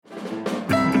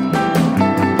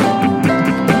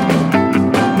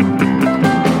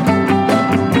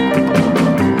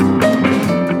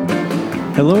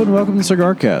Hello and welcome to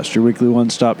CigarCast, your weekly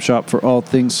one-stop shop for all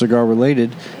things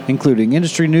cigar-related, including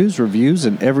industry news, reviews,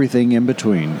 and everything in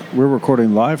between. We're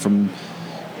recording live from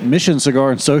Mission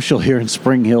Cigar and Social here in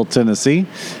Spring Hill, Tennessee.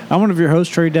 I'm one of your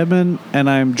hosts, Trey Dedman, and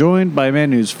I'm joined by a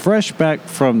man who's fresh back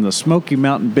from the Smoky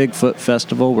Mountain Bigfoot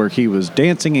Festival, where he was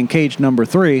dancing in cage number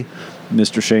 3,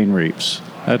 Mr. Shane Reeves.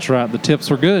 That's right. The tips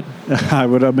were good. I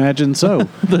would imagine so.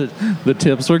 the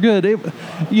tips were good.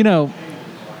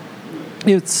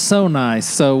 It's so nice.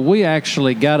 So we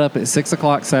actually got up at 6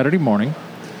 o'clock Saturday morning.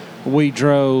 We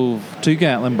drove to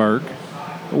Gatlinburg.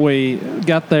 We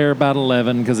got there about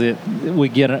 11 because we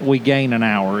gain an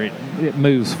hour. It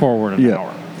moves forward an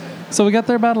hour. So we got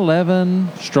there about 11,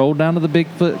 strolled down to the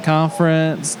Bigfoot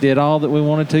conference, did all that we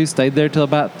wanted to, stayed there till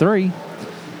about 3,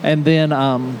 and then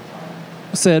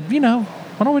said, why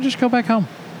don't we just go back home?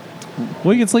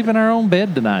 We can sleep in our own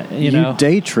bed tonight. You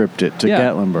day tripped it to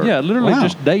Gatlinburg. Yeah, literally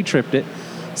just day tripped it.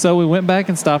 So we went back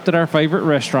and stopped at our favorite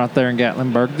restaurant there in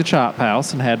Gatlinburg, the Chop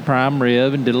House, and had prime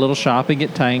rib and did a little shopping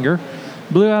at Tanger.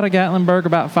 Blew out of Gatlinburg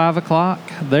about 5 o'clock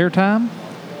their time.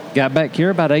 Got back here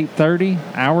about 8:30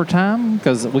 our time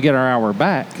because we get our hour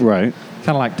back. Right.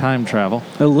 Kind of like time travel.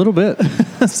 A little bit.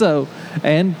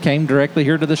 And came directly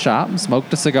here to the shop and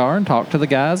smoked a cigar and talked to the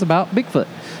guys about Bigfoot.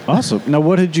 Awesome. Now,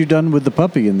 what had you done with the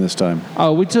puppy in this time?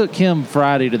 Oh, we took him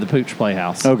Friday to the Pooch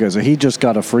Playhouse. Okay, so he just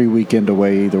got a free weekend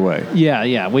away either way.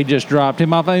 Yeah. We just dropped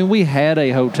him off. I mean, we had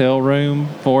a hotel room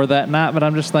for that night, but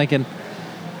I'm just thinking,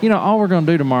 all we're going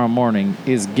to do tomorrow morning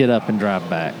is get up and drive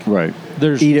back. Right.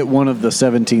 Eat at one of the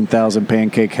 17,000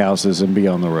 pancake houses and be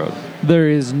on the road. There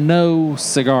is no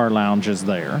cigar lounges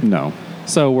there. No.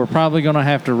 So we're probably going to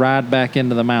have to ride back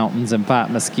into the mountains and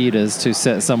fight mosquitoes to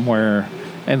sit somewhere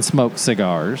and smoke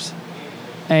cigars.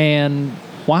 And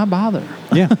why bother?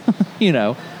 Yeah.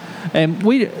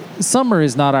 And summer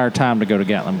is not our time to go to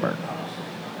Gatlinburg.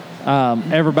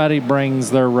 Everybody brings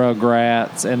their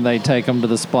Rugrats and they take them to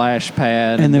the splash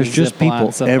pad. And there's just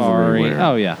people everywhere.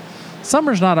 Oh, yeah.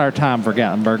 Summer's not our time for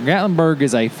Gatlinburg. Gatlinburg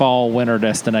is a fall-winter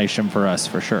destination for us,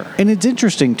 for sure. And it's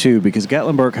interesting, too, because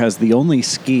Gatlinburg has the only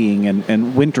skiing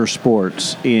and winter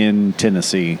sports in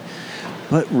Tennessee.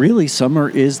 But really, summer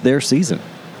is their season.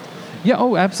 Yeah,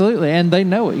 oh, absolutely. And they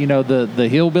know it. The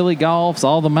hillbilly golfs,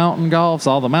 all the mountain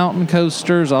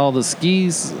coasters, all the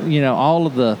skis,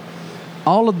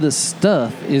 all of the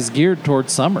stuff is geared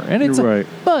towards summer. And it's right.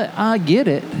 But I get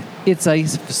it. It's a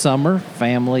summer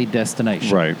family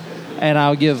destination. Right. And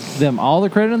I'll give them all the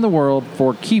credit in the world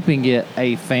for keeping it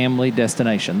a family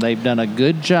destination. They've done a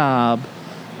good job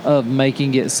of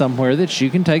making it somewhere that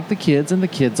you can take the kids and the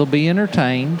kids will be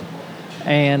entertained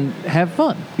and have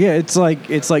fun. Yeah, it's like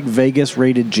Vegas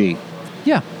rated G.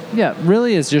 Yeah, it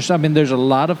really is. There's a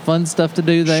lot of fun stuff to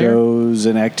do there. Shows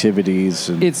and activities.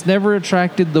 It's never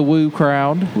attracted the woo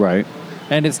crowd. Right.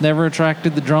 And it's never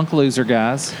attracted the drunk loser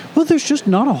guys. Well, there's just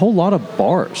not a whole lot of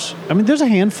bars. There's a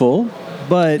handful,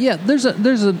 but yeah, there's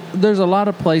a lot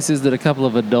of places that a couple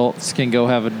of adults can go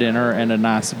have a dinner and a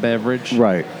nice beverage.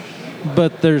 Right.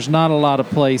 But there's not a lot of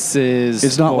places.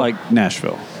 It's not like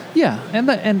Nashville. Yeah,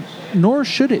 and nor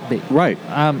should it be. Right.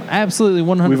 I'm absolutely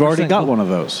 100%. We've already got one of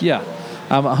those. Yeah.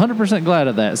 I'm 100% glad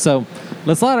of that. So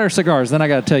let's light our cigars. Then I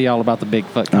got to tell you all about the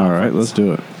Bigfoot conference. All right, let's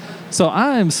do it. So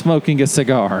I am smoking a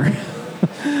cigar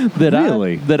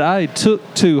that I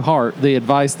took to heart the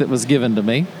advice that was given to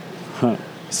me. Huh.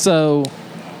 So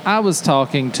I was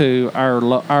talking to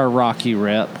our Rocky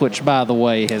rep, which, by the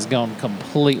way, has gone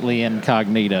completely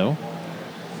incognito.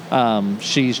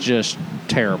 She's just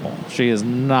terrible. She is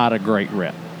not a great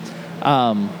rep.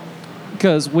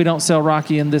 Because we don't sell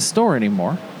Rocky in this store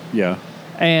anymore. Yeah.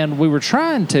 And we were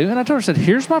trying to, and I told her, I said,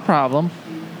 here's my problem.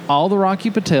 All the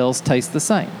Rocky Patels taste the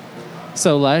same.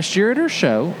 So last year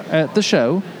at the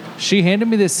show, she handed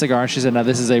me this cigar. She said, now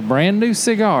this is a brand new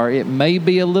cigar. It may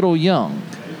be a little young.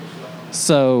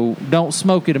 So don't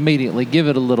smoke it immediately. Give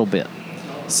it a little bit.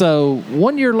 So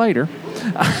 1 year later,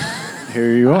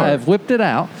 here you are. I've whipped it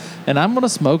out, and I'm going to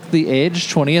smoke the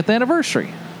Edge 20th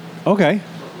anniversary. Okay.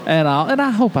 And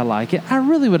I hope I like it. I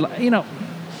really would like,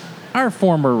 our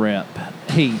former rep,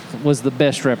 Heath, was the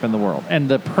best rep in the world. And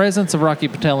the presence of Rocky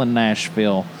Patel in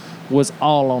Nashville was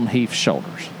all on Heath's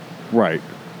shoulders. Right.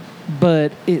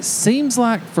 But it seems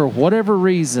like, for whatever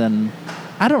reason,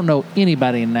 I don't know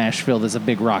anybody in Nashville that's a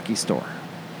big Rocky store.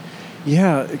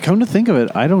 Yeah, come to think of it,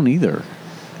 I don't either.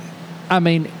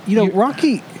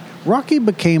 Rocky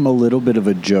became a little bit of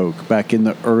a joke back in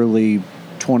the early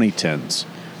 2010s.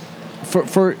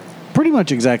 For pretty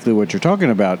much exactly what you're talking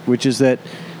about, which is that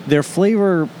their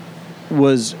flavor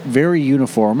was very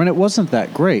uniform, and it wasn't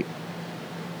that great.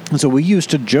 And so we used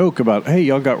to joke about, hey,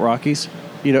 y'all got Rockies?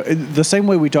 You know, the same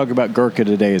way we talk about Gurkha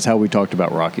today is how we talked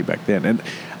about Rocky back then. And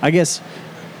I guess,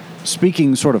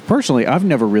 speaking sort of personally, I've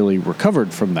never really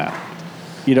recovered from that.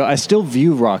 You know, I still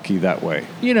view Rocky that way.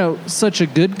 You know, such a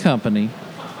good company,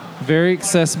 very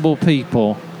accessible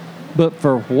people, but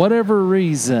for whatever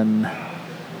reason,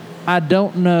 I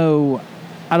don't know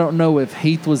if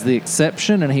Heath was the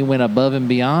exception and he went above and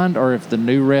beyond, or if the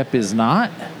new rep is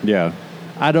not. Yeah.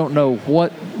 I don't know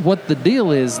what the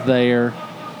deal is there,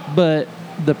 but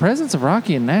the presence of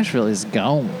Rocky in Nashville is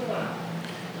gone.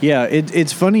 Yeah,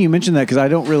 it's funny you mentioned that because I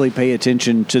don't really pay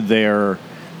attention to their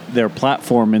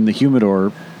platform in the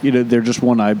humidor. You know, they're just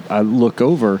one I look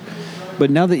over.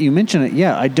 But now that you mention it,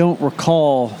 yeah, I don't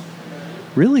recall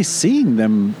really seeing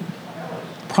them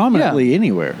prominently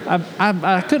anywhere.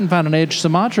 I couldn't find an Edge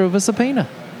Sumatra of a subpoena.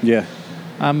 Yeah.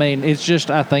 I mean, it's just,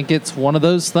 I think it's one of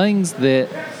those things that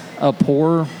a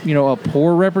poor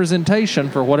representation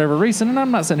for whatever reason, and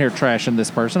I'm not sitting here trashing this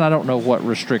person. I don't know what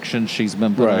restrictions she's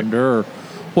been put under or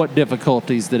what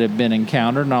difficulties that have been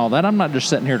encountered and all that. I'm not just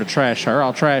sitting here to trash her.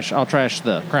 I'll trash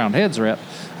the Crowned Heads rep,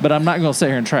 but I'm not going to sit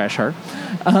here and trash her.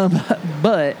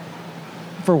 But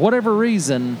for whatever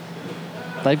reason,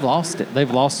 they've lost it. They've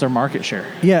lost their market share.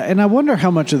 Yeah, and I wonder how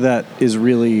much of that is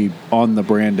really on the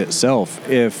brand itself.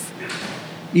 If,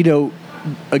 you know,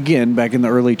 again, back in the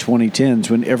early 2010s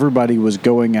when everybody was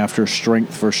going after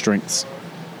strength for strength's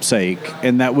sake,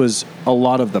 and that was a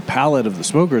lot of the palate of the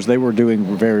smokers, they were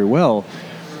doing very well.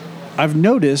 I've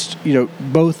noticed, you know,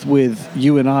 both with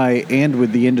you and I and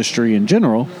with the industry in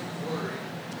general,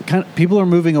 people are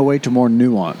moving away to more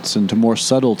nuance and to more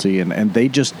subtlety, and they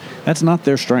just, that's not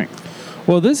their strength.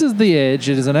 Well, this is the Edge.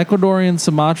 It is an Ecuadorian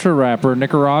Sumatra wrapper,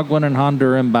 Nicaraguan and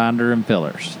Honduran binder and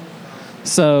fillers.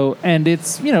 So, and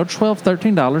it's, you know, $12,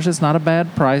 $13. It's not a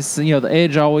bad price. You know, the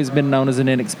Edge always been known as an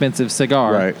inexpensive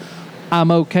cigar. Right.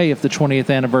 I'm okay if the 20th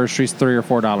anniversary is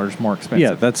 $3 or $4 more expensive.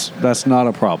 Yeah, that's not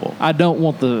a problem. I don't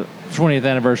want the 20th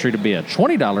anniversary to be a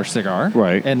 $20 cigar,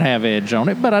 right, and have Edge on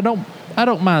it, but I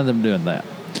don't mind them doing that.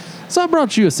 So I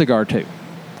brought you a cigar too.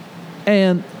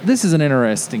 And this is an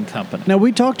interesting company. Now,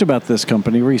 we talked about this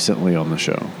company recently on the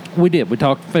show. We did. We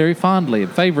talked very fondly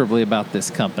and favorably about this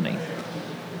company.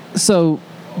 So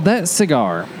that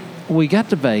cigar, we got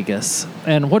to Vegas,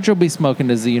 and what you'll be smoking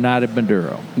is the United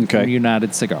Maduro. Okay.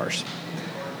 United Cigars.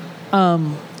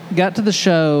 Got to the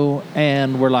show,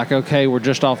 and we're like, okay, we're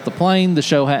just off the plane. The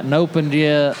show hadn't opened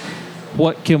yet.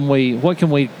 What can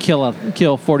we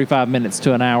kill 45 minutes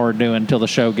to an hour doing until the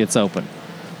show gets open?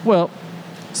 Well,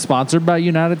 sponsored by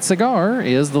United Cigar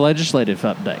is the legislative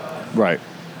update. Right.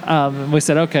 We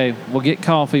said, okay, we'll get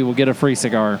coffee, we'll get a free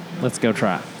cigar. Let's go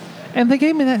try it. And they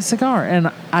gave me that cigar,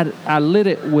 and I lit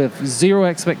it with zero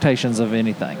expectations of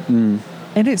anything.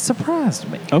 And it surprised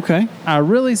me. Okay. It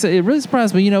really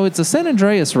surprised me. You know, it's a San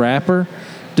Andreas wrapper,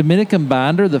 Dominican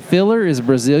binder. The filler is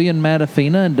Brazilian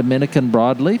Matafina and Dominican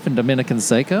broadleaf and Dominican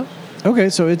Seco. Okay,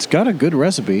 so it's got a good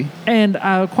recipe. And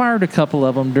I acquired a couple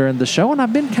of them during the show, and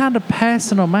I've been kind of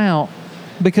passing them out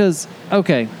because,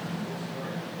 okay,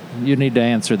 you need to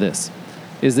answer this.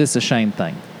 Is this a Shane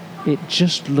thing? It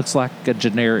just looks like a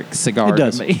generic cigar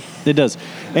to me. It does.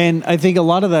 And I think a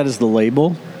lot of that is the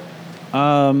label.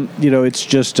 You know, it's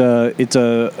just it's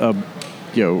a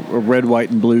red, white,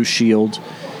 and blue shield,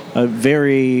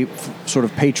 very sort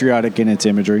of patriotic in its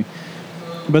imagery.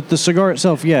 But the cigar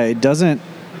itself, yeah, it doesn't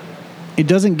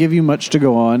give you much to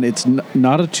go on. It's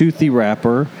not a toothy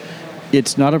wrapper.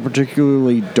 It's not a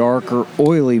particularly dark or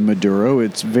oily Maduro.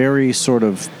 It's very sort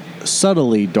of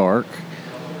subtly dark.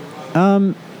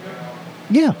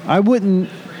 Yeah, I wouldn't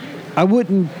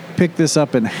pick this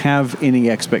up and have any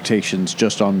expectations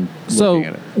just on looking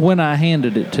at it. So when I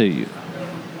handed it to you,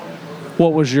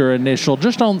 what was your initial,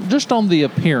 just on the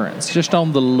appearance, just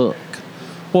on the look,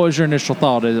 what was your initial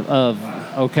thought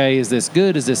of okay, is this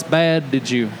good? Is this bad? Did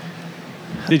you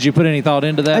put any thought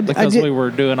into that because we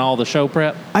were doing all the show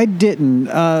prep? I didn't.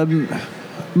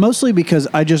 Mostly because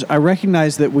I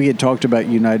recognized that we had talked about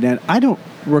United, and I don't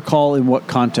recall in what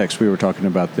context we were talking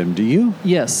about them. Do you?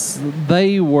 Yes,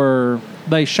 they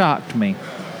shocked me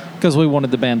because we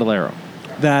wanted the Bandolero.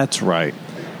 That's right.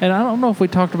 And I don't know if we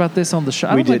talked about this on the show.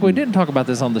 I don't think we didn't talk about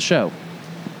this on the show.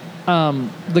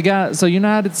 The guy, so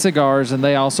United Cigars, and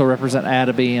they also represent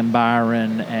Attaby and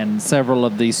Byron and several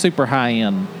of the super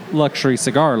high-end luxury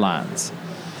cigar lines.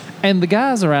 And the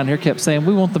guys around here kept saying,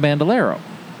 we want the Bandolero.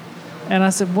 And I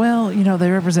said, well, you know,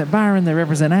 they represent Byron, they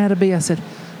represent Attaby. I said,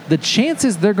 the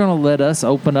chances they're going to let us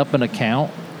open up an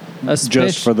account,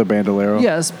 just for the Bandolero?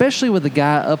 Yeah, especially with the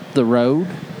guy up the road.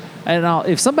 And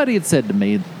if somebody had said to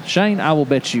me, Shane, I will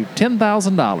bet you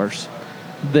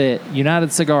 $10,000 that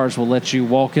United Cigars will let you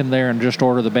walk in there and just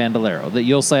order the Bandolero. That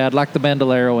you'll say, I'd like the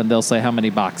Bandolero, and they'll say how many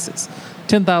boxes.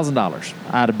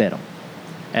 $10,000. I'd have bet them,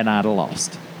 and I'd have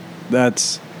lost.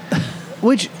 That's,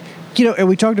 which, and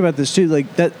we talked about this too,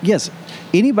 like that, yes,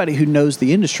 anybody who knows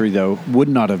the industry, though, would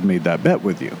not have made that bet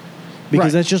with you.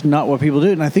 Because that's just not what people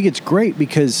do. And I think it's great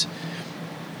because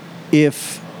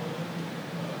if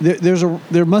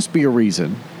there must be a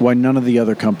reason why none of the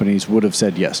other companies would have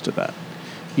said yes to that.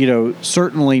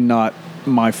 Certainly not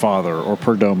My Father or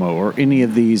Perdomo or any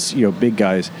of these, big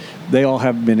guys. They all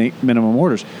have minimum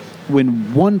orders.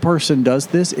 When one person does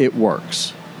this, it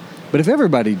works. But if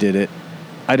everybody did it,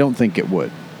 I don't think it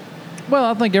would. Well,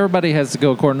 I think everybody has to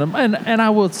go according to them. And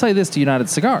I will say this to United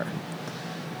Cigar.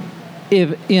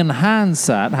 If in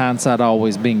hindsight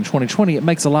always being 20/20, it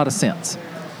makes a lot of sense.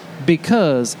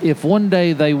 Because if one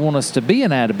day they want us to be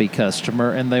an Adobe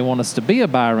customer and they want us to be a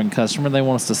Byron customer and they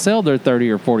want us to sell their $30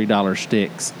 or $40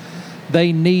 sticks,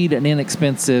 they need an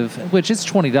inexpensive, which is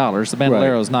 $20. The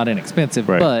Bandolero is not inexpensive,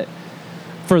 but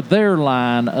for their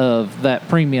line of that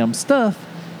premium stuff,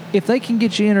 if they can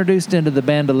get you introduced into the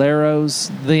Bandoleros,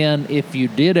 then if you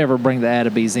did ever bring the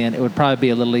Adobes in, it would probably be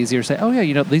a little easier to say, oh,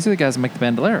 yeah, these are the guys that make the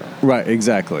Bandolero. Right,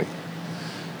 exactly.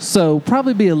 So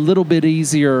probably be a little bit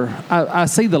easier. I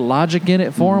see the logic in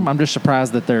it for them. I'm just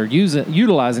surprised that they're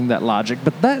utilizing that logic.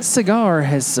 But that cigar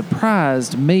has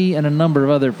surprised me and a number of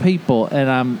other people,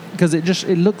 and because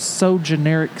it looks so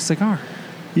generic cigar.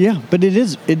 Yeah, but it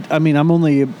is. I'm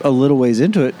only a little ways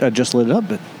into it. I just lit it up,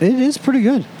 but it is pretty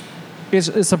good.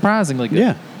 It's surprisingly good.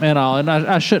 Yeah. And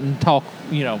I shouldn't talk,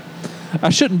 I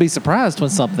shouldn't be surprised when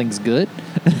something's good.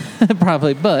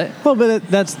 Probably, but... Well, but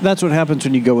that's what happens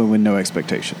when you go in with no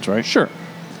expectations, right? Sure.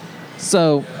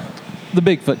 So, the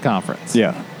Bigfoot Conference.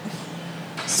 Yeah.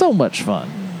 So much fun.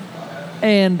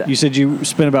 And... You said you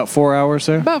spent about 4 hours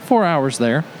there? About 4 hours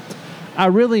there. I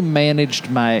really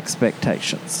managed my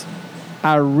expectations.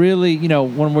 I really,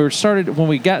 when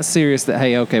we got serious that,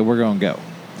 hey, okay, we're going to go.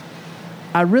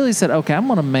 I really said, okay, I'm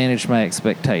going to manage my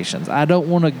expectations. I don't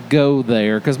want to go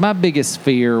there because my biggest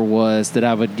fear was that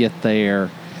I would get there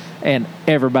and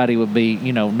everybody would be,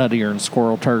 nuttier and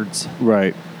squirrel turds.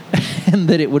 Right. And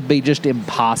that it would be just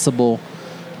impossible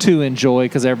to enjoy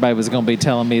because everybody was going to be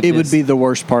telling me it would be the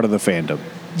worst part of the fandom.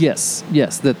 Yes,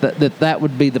 that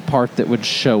would be the part that would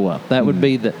show up. That would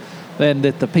be and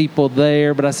that the people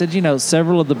there. But I said,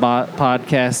 several of the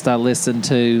podcasts I listen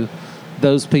to,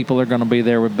 those people are going to be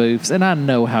there with booths. And I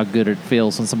know how good it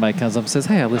feels when somebody comes up and says,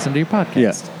 hey, I listened to your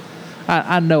podcast. Yeah.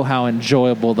 I know how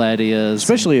enjoyable that is.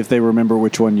 Especially if they remember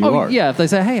which one you are. Yeah, if they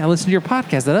say, hey, I listened to your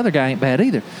podcast, that other guy ain't bad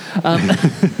either.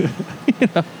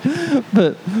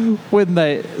 But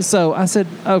so I said,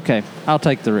 okay, I'll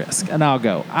take the risk and I'll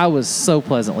go. I was so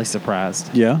pleasantly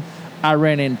surprised. Yeah. I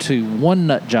ran into one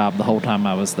nut job the whole time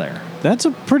I was there. That's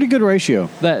a pretty good ratio.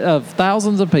 That of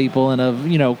thousands of people and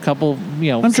of, couple,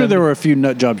 I'm sure there were a few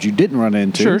nut jobs you didn't run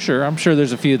into. Sure. I'm sure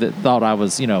there's a few that thought I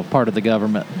was, part of the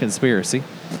government conspiracy.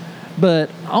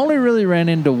 But I only really ran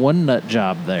into one nut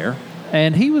job there.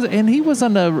 And he was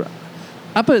on the,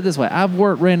 I put it this way,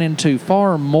 ran into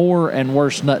far more and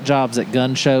worse nut jobs at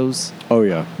gun shows. Oh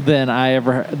yeah. Than I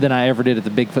ever did at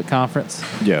the Bigfoot Conference.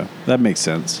 Yeah, that makes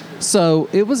sense. So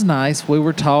it was nice. We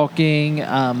were talking,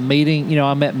 meeting.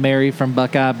 I met Mary from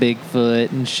Buckeye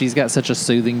Bigfoot, and she's got such a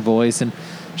soothing voice, and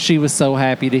she was so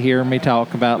happy to hear me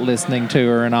talk about listening to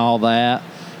her and all that.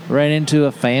 Ran into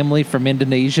a family from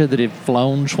Indonesia that had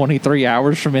flown 23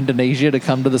 hours from Indonesia to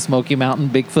come to the Smoky Mountain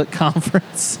Bigfoot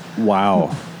Conference.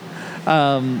 Wow.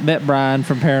 Met Brian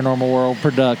from Paranormal World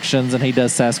Productions, and he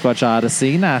does Sasquatch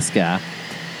Odyssey. Nice guy.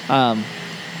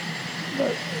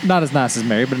 Not as nice as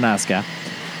Mary, but a nice guy.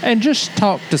 And just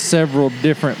talked to several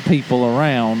different people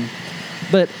around.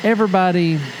 But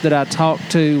everybody that I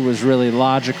talked to was really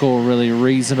logical, really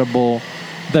reasonable.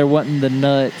 There wasn't the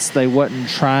nuts. They wasn't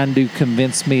trying to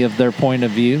convince me of their point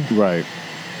of view. Right.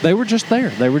 They were just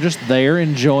there. They were just there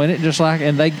enjoying it,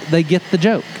 and they get the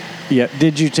joke. Yeah.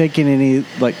 Did you take in any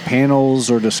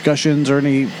panels or discussions or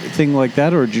anything like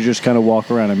that, or did you just kind of walk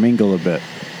around and mingle a bit?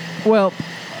 Well,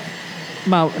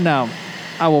 now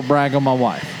I will brag on my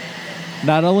wife.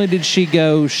 Not only did she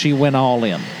go, she went all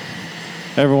in.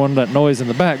 Everyone, that noise in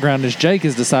the background is Jake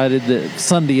has decided that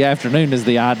Sunday afternoon is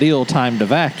the ideal time to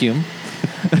vacuum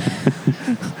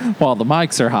while the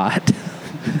mics are hot.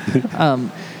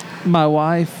 My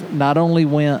wife not only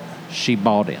went, she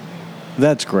bought in.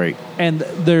 That's great. And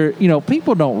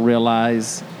people don't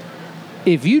realize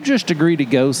if you just agree to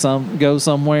go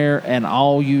somewhere and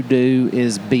all you do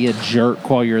is be a jerk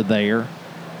while you're there,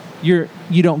 you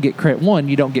don't get credit. One,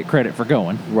 you don't get credit for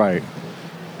going. Right.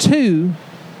 Two,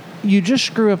 you just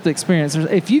screw up the experience.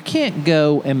 If you can't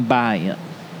go and buy in,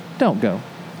 don't go.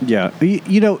 Yeah.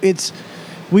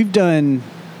 We've done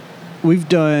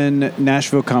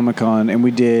Nashville Comic Con, and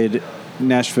we did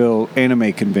Nashville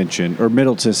Anime Convention, or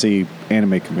Middle Tennessee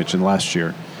Anime Convention last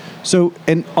year. So,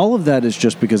 and all of that is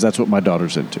just because that's what my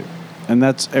daughter's into.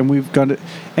 And we've gone to,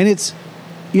 and it's,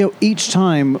 each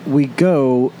time we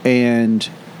go and,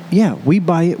 we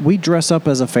buy it, we dress up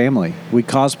as a family. We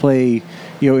cosplay,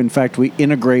 in fact, we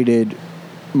integrated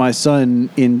my son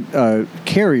in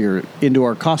Carrier into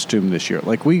our costume this year.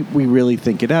 Like, we really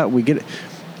think it out. We get it.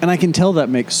 And I can tell that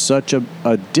makes such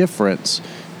a difference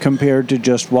compared to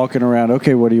just walking around,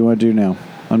 okay, what do you want to do now?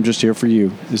 I'm just here for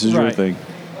you. This is your thing.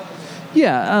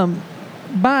 Yeah,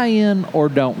 buy in or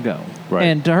don't go. Right.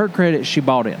 And to her credit, she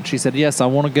bought in. She said, yes, I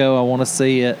want to go. I want to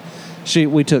see it.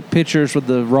 We took pictures with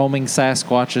the roaming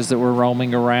Sasquatches that were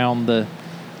roaming around the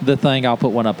thing. I'll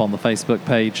put one up on the Facebook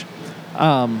page.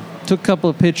 Took a couple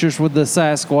of pictures with the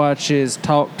Sasquatches,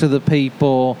 talked to the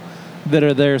people that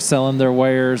are there selling their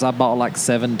wares. I bought like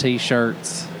 7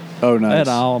 T-shirts. Oh, nice.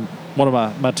 And one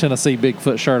of my Tennessee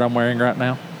Bigfoot shirt I'm wearing right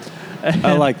now. And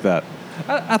I like that.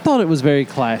 I thought it was very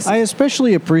classy. I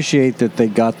especially appreciate that they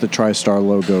got the TriStar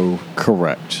logo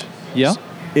correct. Yeah.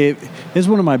 It is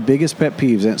one of my biggest pet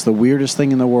peeves, and it's the weirdest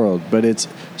thing in the world, but it's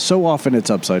so often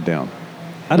it's upside down.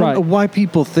 I don't know why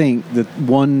people think that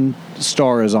one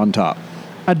star is on top.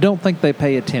 I don't think they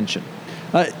pay attention.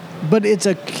 But it's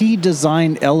a key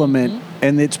design element,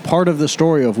 and it's part of the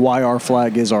story of why our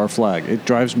flag is our flag. It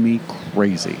drives me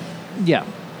crazy. Yeah.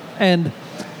 And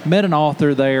met an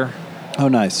author there. Oh,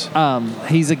 nice.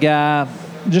 He's a guy,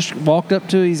 just walked up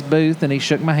to his booth, and he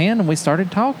shook my hand, and we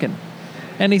started talking.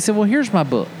 And he said, well, here's my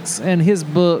books. And his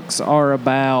books are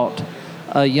about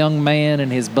a young man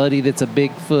and his buddy that's a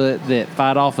Bigfoot that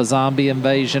fight off a zombie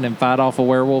invasion and fight off a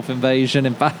werewolf invasion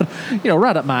and fight,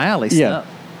 right up my alley stuff.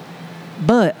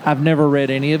 But I've never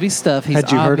read any of his stuff.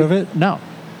 Had you heard of it? No.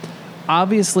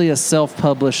 Obviously a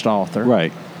self-published author.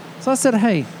 Right. So I said,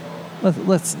 hey,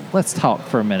 let's talk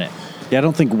for a minute. Yeah, I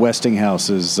don't think Westinghouse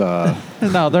is...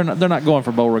 No, they're not going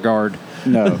for Beauregard.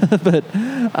 No. But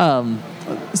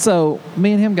so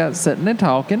me and him got sitting and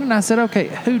talking, and I said, okay,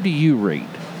 who do you read?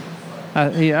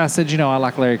 I said, I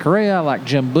like Larry Correa, I like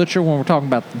Jim Butcher when we're talking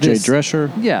about this. Jay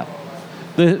Drescher? Yeah.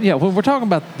 When we're talking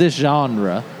about this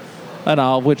genre and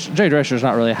all, which Jay Drescher's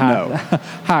not really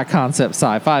high concept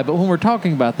sci-fi, but when we're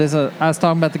talking about this, I was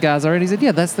talking about the guys I read. He said,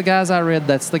 yeah, that's the guys I read.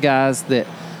 That's the guys that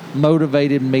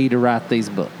motivated me to write these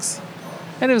books.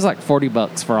 And it was like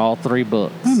 $40 for all 3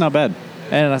 books. Not bad.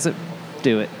 And I said,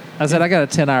 do it. I said, I got a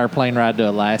 10-hour plane ride to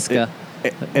Alaska.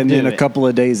 And then a couple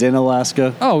of days in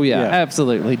Alaska? Oh, yeah,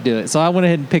 absolutely. Do it. So I went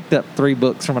ahead and picked up 3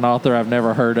 books from an author I've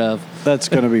never heard of. That's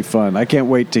going to be fun. I can't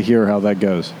wait to hear how that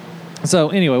goes. So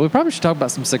anyway, we probably should talk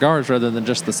about some cigars rather than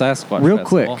just the Sasquatch Real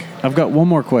Festival. quick, I've got one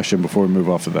more question before we move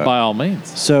off of that. By all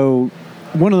means. So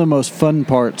one of the most fun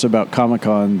parts about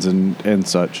Comic-Cons and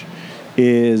such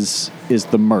is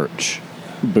the merch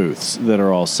booths that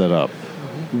are all set up.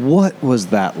 What was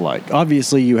that like?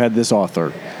 Obviously, you had this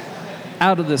author.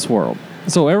 Out of this world.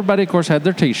 So everybody, of course, had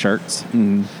their T-shirts.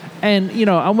 Mm-hmm. And,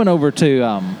 I went over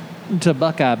to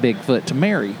Buckeye Bigfoot to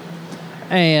Mary,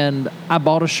 and I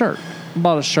bought a shirt.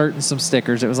 Bought a shirt and some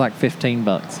stickers. It was like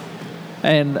 $15.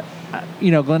 And,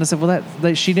 Glenda said,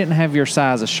 well, she didn't have your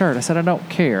size of shirt. I said, I don't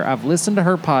care. I've listened to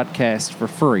her podcast for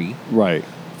free. Right.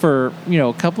 For,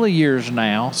 a couple of years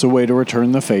now. It's a way to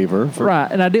return the favor.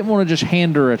 Right. And I didn't want to just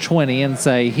hand her a 20 and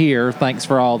say, here, thanks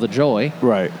for all the joy.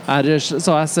 Right.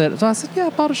 So I said, yeah, I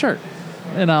bought a shirt.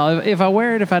 If I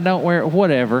wear it, if I don't wear it,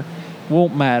 whatever,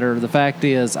 won't matter. The fact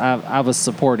is, I was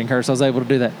supporting her, so I was able to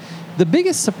do that. The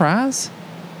biggest surprise,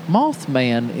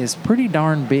 Mothman is pretty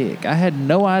darn big. I had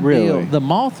no idea. Really? The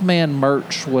Mothman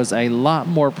merch was a lot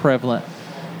more prevalent.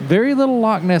 Very little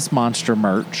Loch Ness Monster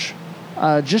merch.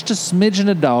 Just a smidgen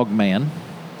of Dogman.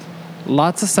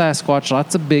 Lots of Sasquatch,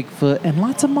 lots of Bigfoot, and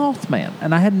lots of Mothman.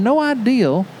 And I had no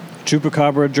idea.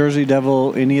 Chupacabra, Jersey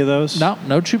Devil, any of those? No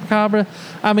Chupacabra.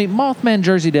 I mean, Mothman,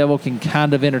 Jersey Devil can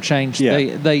kind of interchange.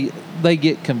 Yeah. They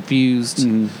get confused.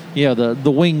 Mm-hmm.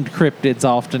 The winged cryptids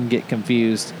often get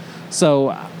confused.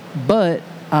 So, but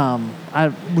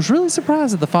I was really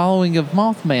surprised at the following of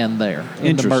Mothman there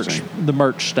in the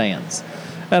merch stands.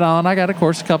 And I got, of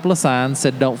course, a couple of signs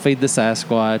said, don't feed the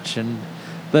Sasquatch.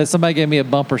 And somebody gave me a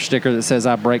bumper sticker that says,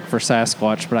 I break for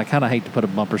Sasquatch, but I kind of hate to put a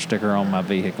bumper sticker on my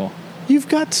vehicle. You've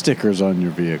got stickers on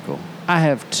your vehicle. I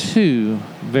have 2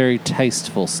 very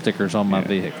tasteful stickers on my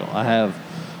vehicle. I have,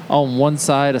 on one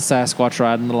side, a Sasquatch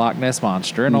riding the Loch Ness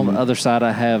Monster, and on the other side,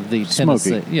 I have the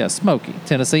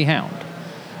Tennessee Hound.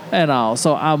 and all.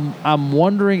 So I'm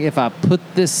wondering if I put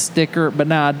this sticker, but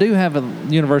now I do have a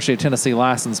University of Tennessee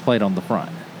license plate on the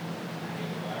front.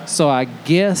 So I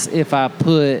guess if I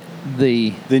put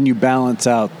then you balance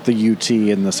out the UT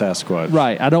and the Sasquatch.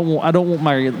 Right. I don't want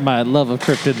my love of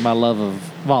cryptid, my love of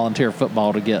volunteer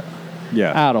football to get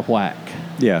out of whack.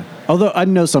 Yeah. Although I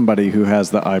know somebody who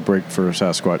has the I break for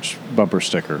Sasquatch bumper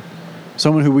sticker.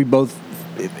 Someone who we both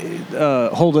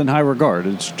hold in high regard.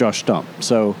 It's Josh Stump.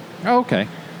 So okay.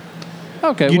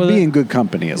 You'd be in good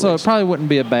company at least. So it probably wouldn't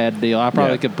be a bad deal. I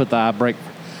probably could put the I brake.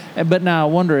 But now I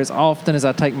wonder, as often as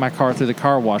I take my car through the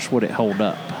car wash, would it hold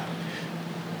up?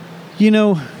 You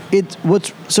know,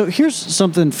 so here's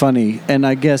something funny, and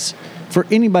I guess for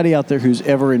anybody out there who's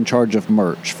ever in charge of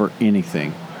merch for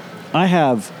anything, I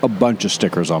have a bunch of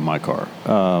stickers on my car.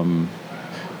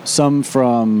 Some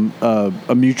from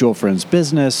a mutual friend's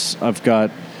business. I've got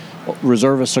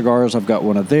Reserva Cigars. I've got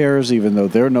one of theirs, even though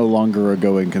they're no longer a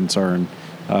going concern.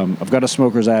 I've got a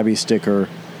Smoker's Abbey sticker,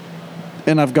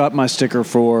 and I've got my sticker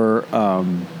for...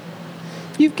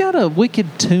 You've got a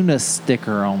Wicked Tuna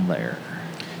sticker on there.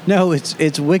 No,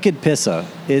 it's Wicked Pissa.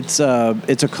 It's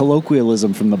a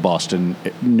colloquialism from the Boston,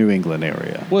 New England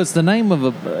area. Well, it's the name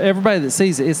of everybody that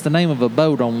sees it, it's the name of a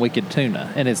boat on Wicked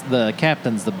Tuna, and it's the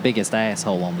captain's the biggest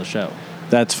asshole on the show.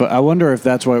 I wonder if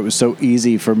that's why it was so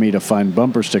easy for me to find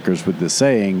bumper stickers with this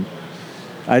saying.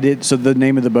 So the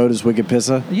name of the boat is Wicked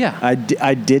Pissa? Yeah.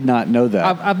 I did not know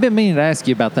that. I've been meaning to ask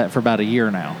you about that for about a year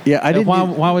now. Yeah, I didn't.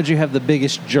 Why would you have the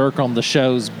biggest jerk on the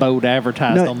show's boat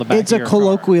advertised on the back of your car? It's a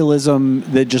colloquialism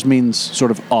that just means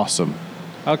sort of awesome.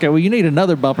 Okay, well, you need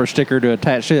another bumper sticker to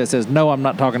attach to that says, no, I'm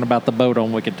not talking about the boat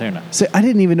on Wicked Tuna. See, I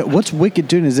didn't even know. What's Wicked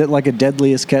Tuna? Is it like a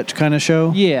Deadliest Catch kind of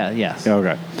show? Yeah, yes.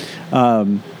 Okay.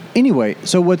 Anyway,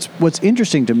 so what's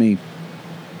interesting to me,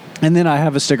 and then I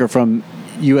have a sticker from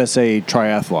USA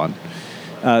Triathlon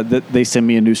that they send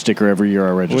me a new sticker every year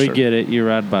I register. We get it. You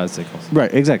ride bicycles.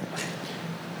 Right, exactly.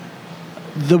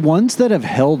 The ones that have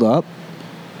held up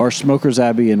are Smoker's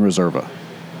Abbey and Reserva.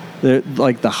 They're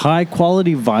like the high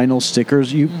quality vinyl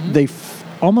stickers. They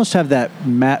almost have that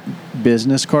matte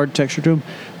business card texture to them.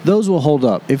 Those will hold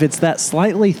up. If it's that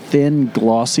slightly thin,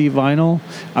 glossy vinyl,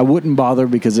 I wouldn't bother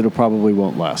because it probably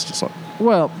won't last as long.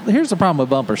 Well, here's the problem with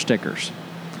bumper stickers.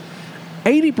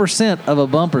 80% of a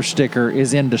bumper sticker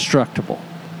is indestructible,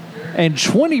 and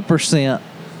 20%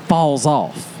 falls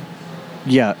off.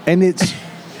 Yeah, and it's...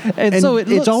 so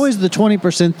it's always the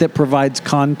 20% that provides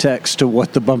context to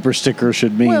what the bumper sticker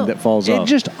should mean that falls off. It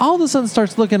just all of a sudden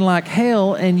starts looking like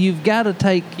hell, and you've got to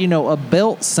take, a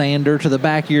belt sander to the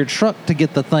back of your truck to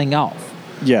get the thing off.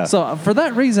 Yeah. So for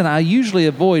that reason, I usually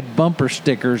avoid bumper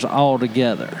stickers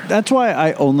altogether. That's why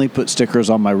I only put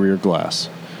stickers on my rear glass.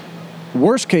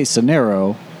 Worst case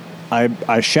scenario,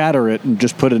 I shatter it and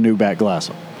just put a new back glass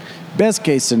on. Best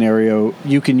case scenario,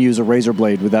 you can use a razor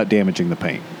blade without damaging the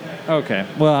paint. Okay.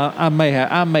 Well, I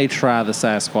may try the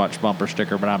Sasquatch bumper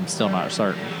sticker, but I'm still not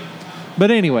certain.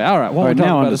 But anyway, all right. We're now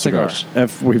talking on about to cigars.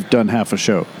 If we've done half a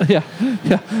show. Yeah.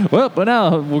 Well, but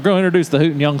now we're going to introduce the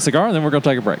Hooten Young cigar, and then we're going to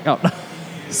take a break. Oh,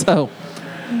 so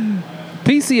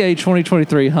PCA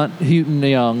 2023 Hooten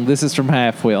Young. This is from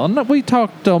Half Wheel, and we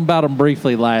talked about them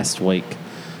briefly last week,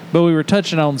 but we were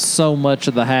touching on so much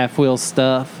of the Half Wheel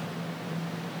stuff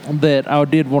that I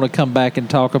did want to come back and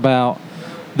talk about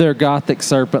their Gothic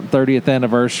Serpent 30th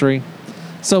anniversary.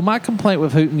 So my complaint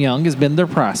with Hooten Young has been their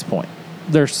price point.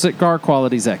 Their cigar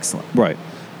quality is excellent. Right.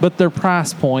 But their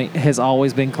price point has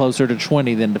always been closer to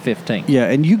 20 than to 15. Yeah,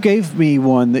 and you gave me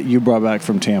one that you brought back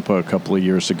from Tampa a couple of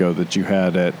years ago that you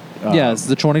had at... yeah, it's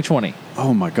the 2020.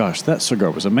 Oh, my gosh. That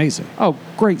cigar was amazing. Oh,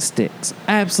 great sticks.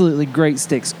 Absolutely great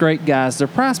sticks. Great guys. Their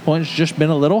price point has just been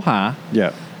a little high.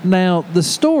 Yeah. Now, the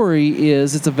story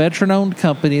is it's a veteran-owned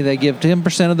company. They give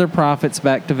 10% of their profits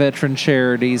back to veteran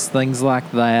charities, things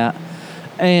like that,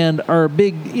 and are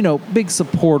big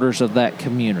supporters of that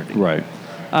community. Right.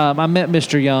 I met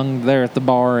Mr. Young there at the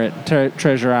bar at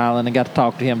Treasure Island and got to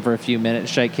talk to him for a few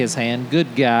minutes, shake his hand.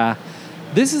 Good guy.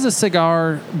 This is a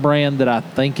cigar brand that I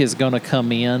think is going to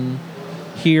come in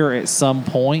here at some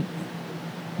point.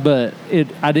 But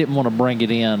I didn't want to bring it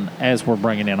in as we're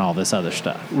bringing in all this other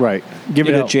stuff. Right. Give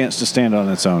it a chance to stand on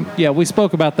its own. Yeah, we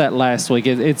spoke about that last week.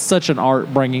 It's such an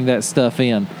art bringing that stuff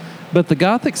in. But the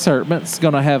Gothic Serpent's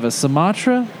going to have a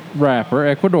Sumatra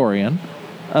wrapper, Ecuadorian,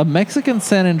 a Mexican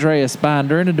San Andreas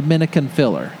binder, and a Dominican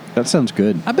filler. That sounds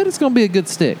good. I bet it's going to be a good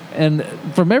stick. And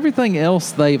from everything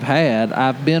else they've had,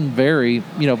 I've been very,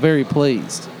 very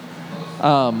pleased.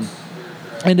 And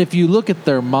if you look at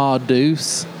their Ma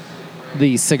Deuce,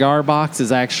 the cigar box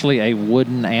is actually a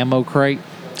wooden ammo crate.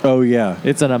 Oh, yeah.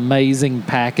 It's an amazing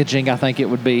packaging. I think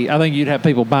you'd have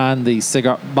people buying the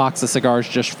box of cigars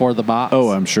just for the box.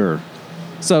 Oh, I'm sure.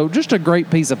 So just a great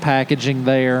piece of packaging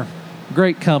there.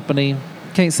 Great company.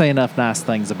 Can't say enough nice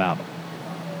things about them.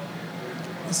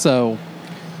 So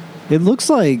it looks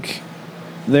like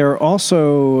they're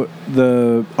also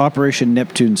the Operation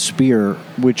Neptune Spear,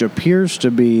 which appears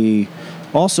to be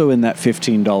also in that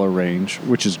 $15 range,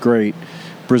 which is great.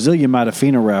 Brazilian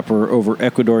Matafina wrapper over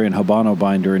Ecuadorian Habano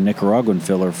binder and Nicaraguan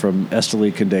filler from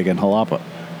Esteli, Condega, and Jalapa.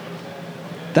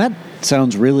 That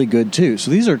sounds really good, too.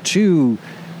 So these are two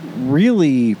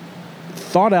really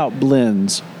thought-out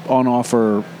blends on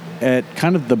offer at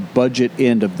kind of the budget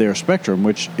end of their spectrum,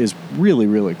 which is really,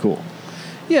 really cool.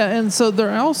 Yeah, and so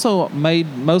they're also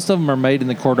most of them are made in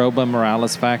the Cordoba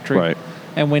Morales factory. Right.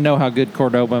 And we know how good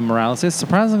Cordoba Morales is.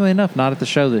 Surprisingly enough, not at the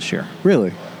show this year.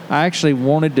 Really? I actually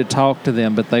wanted to talk to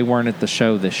them, but they weren't at the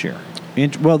show this year.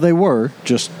 Well, they were,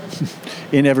 just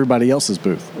in everybody else's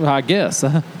booth. Well, I guess.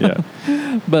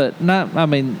 Yeah. But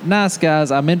nice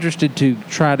guys. I'm interested to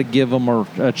try to give them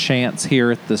a chance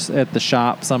here at the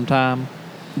shop sometime.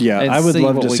 Yeah, I would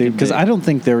love to see, because I don't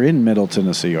think they're in Middle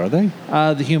Tennessee, are they?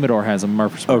 The Humidor has them,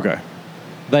 Murfreesboro. Okay.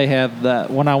 They have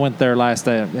when I went there last,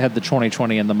 they had the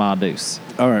 2020 and the Ma Deuce.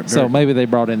 All right. So maybe they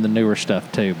brought in the newer stuff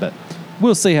too, but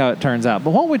we'll see how it turns out.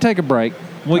 But why don't we take a break?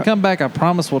 When we come back, I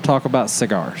promise we'll talk about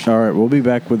cigars. All right, we'll be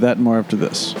back with that and more after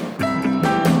this.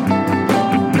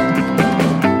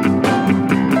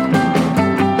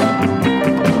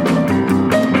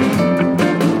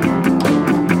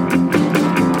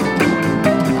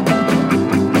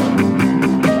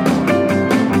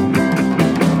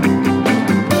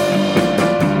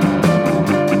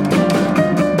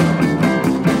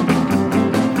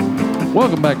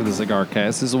 Welcome back to the CigarCast.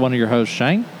 This is one of your hosts,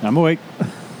 Shane. I'm awake.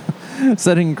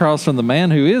 Sitting across from the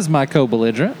man who is my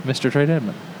co-belligerent, Mr. Trey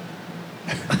Edmond.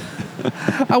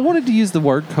 I wanted to use the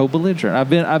word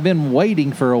co-belligerent. I've been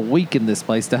waiting for a week in this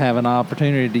place to have an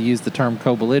opportunity to use the term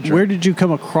co-belligerent. Where did you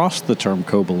come across the term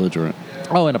co-belligerent?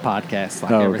 Oh, in a podcast,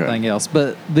 like everything else.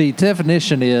 But the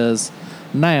definition is,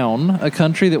 noun, a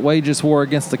country that wages war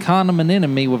against a common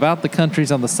enemy without the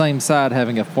countries on the same side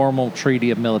having a formal treaty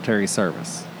of military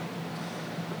service.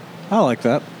 I like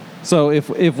that. So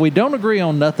if we don't agree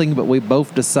on nothing, but we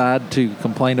both decide to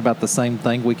complain about the same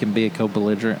thing, we can be a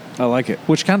co-belligerent. I like it.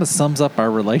 Which kind of sums up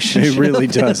our relationship. It really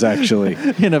does, actually.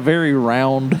 In a very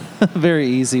round, very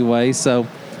easy way. So,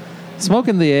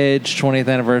 Smoking the Edge 20th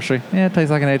anniversary. Yeah, it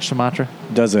tastes like an Edge Sumatra.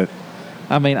 Does it?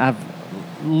 I mean, I've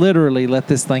literally let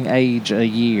this thing age a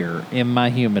year in my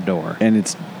humidor. And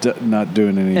it's not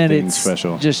doing anything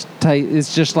special.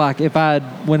 It's just like if I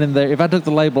went in there, if I took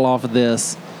the label off of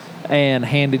this and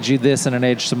handed you this in an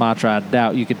Edge Sumatra, I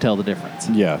doubt you could tell the difference.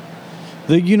 Yeah.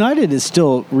 The United is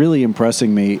still really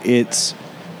impressing me.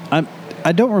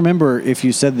 I don't remember if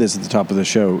you said this at the top of the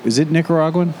show. Is it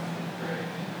Nicaraguan?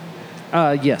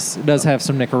 Yes, it does have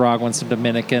some Nicaraguan, some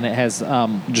Dominican. It has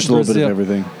just a little bit of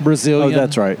everything. Brazilian,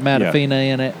 that's right. Matafina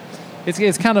in it.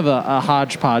 It's kind of a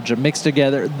hodgepodge, mixed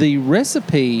together. The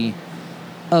recipe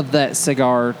of that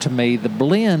cigar, to me, the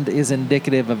blend is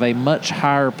indicative of a much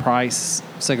higher price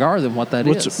cigar than what that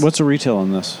is. What's the retail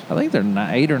on this? I think they're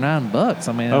 $8 or $9.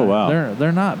 I mean, oh wow,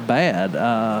 they're not bad.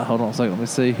 Hold on a second, let me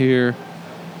see here.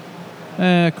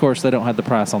 Of course, they don't have the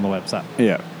price on the website.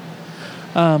 Yeah.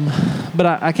 But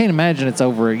I can't imagine it's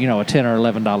over a $10 or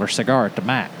 $11 cigar at the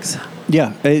max.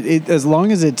 Yeah, as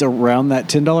long as it's around that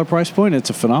 $10 price point, it's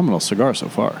a phenomenal cigar so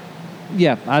far.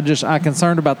 Yeah, I'm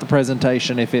concerned about the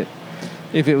presentation if it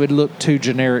would look too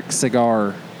generic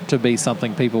cigar to be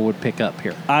something people would pick up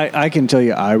here. I can tell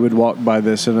you, I would walk by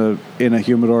this in a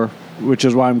humidor, which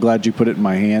is why I'm glad you put it in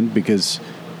my hand, because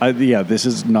this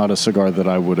is not a cigar that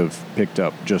I would have picked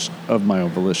up just of my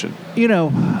own volition.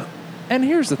 And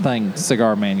here's the thing,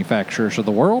 cigar manufacturers of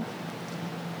the world.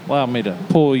 Allow me to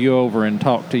pull you over and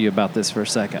talk to you about this for a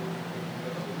second.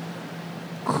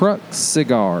 Crux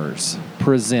Cigars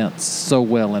presents so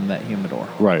well in that humidor.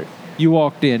 Right. You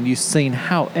walked in, you've seen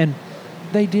how, and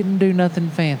they didn't do nothing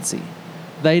fancy.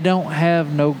 They don't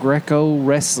have no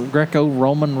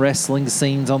Greco-Roman wrestling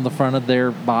scenes on the front of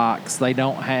their box. They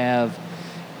don't have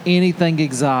anything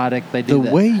exotic. They do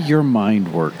the way your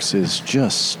mind works is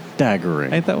just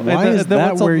staggering. Why is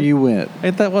that where you went?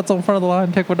 Ain't that what's on front of the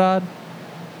line, Tequidad?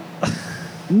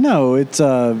 No, it's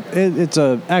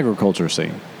a agriculture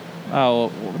scene.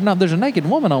 Oh no, there's a naked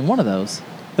woman on one of those.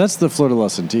 That's the Flor de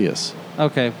las Antillas.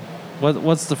 Okay,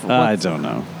 what's I don't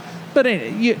know. But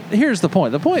here's the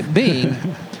point. The point being,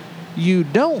 you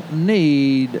don't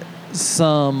need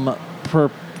some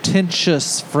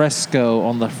pretentious fresco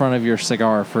on the front of your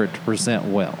cigar for it to present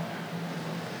well.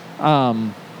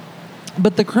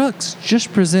 But the crux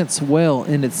just presents well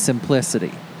in its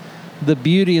simplicity. The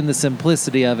beauty and the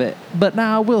simplicity of it. But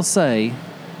now I will say,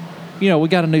 we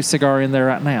got a new cigar in there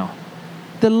right now.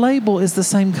 The label is the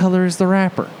same color as the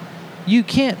wrapper. You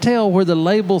can't tell where the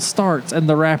label starts and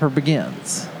the wrapper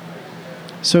begins.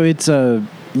 So it's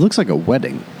looks like a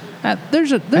wedding.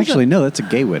 Actually, no, that's a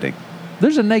gay wedding.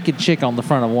 There's a naked chick on the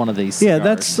front of one of these cigars.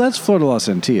 Yeah, that's Flor de las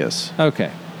Antillas.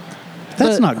 Okay.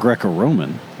 That's not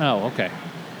Greco-Roman. Oh, okay.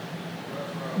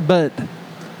 But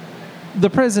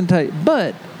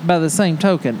but by the same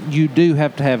token, you do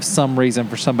have to have some reason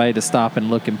for somebody to stop and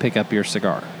look and pick up your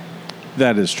cigar.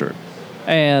 That is true.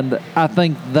 And I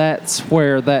think that's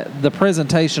where the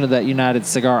presentation of that United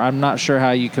cigar, I'm not sure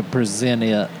how you could present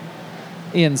it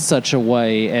in such a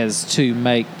way as to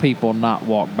make people not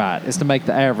walk by it. It's to make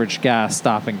the average guy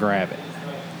stop and grab it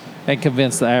and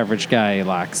convince the average guy he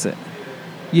likes it.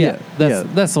 Yeah,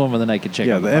 that's the one with the naked chick.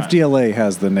 Yeah, the FDLA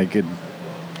has the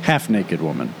half-naked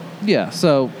woman. Yeah,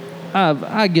 so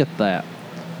I get that.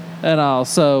 And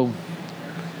also,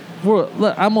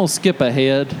 I'm going to skip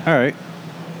ahead. All right.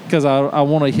 Because I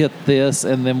want to hit this,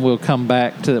 and then we'll come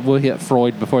back we'll hit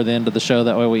Freud before the end of the show.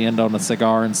 That way we end on a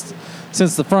cigar. And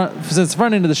since the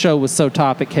front end of the show was so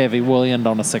topic heavy, we'll end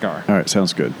on a cigar. All right,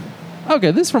 sounds good.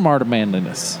 Okay, this is from Art of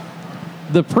Manliness.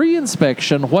 The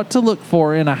pre-inspection, what to look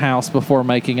for in a house before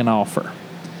making an offer.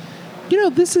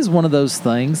 This is one of those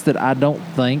things that I don't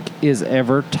think is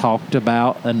ever talked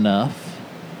about enough.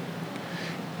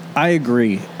 I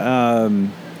agree.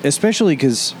 Especially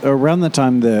because around the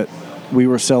time that we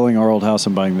were selling our old house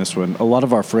and buying this one, a lot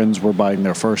of our friends were buying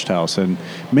their first house, and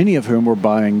many of whom were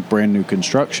buying brand new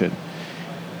construction.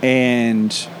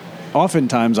 And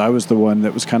oftentimes I was the one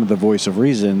that was kind of the voice of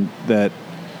reason that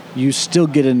you still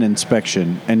get an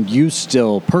inspection, and you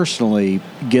still personally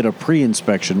get a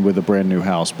pre-inspection with a brand new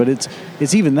house. But it's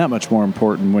even that much more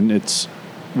important when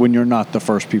you're not the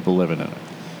first people living in it.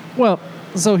 Well,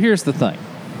 so here's the thing.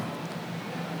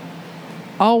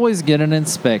 Always get an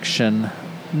inspection,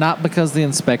 not because the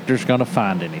inspector's going to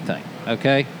find anything,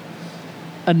 okay?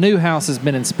 A new house has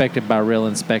been inspected by real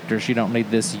inspectors. You don't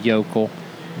need this yokel.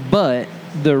 But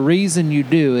the reason you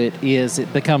do it is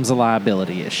it becomes a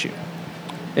liability issue.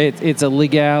 It's a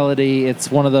legality. It's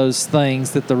one of those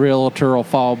things that the realtor will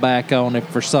fall back on if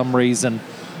for some reason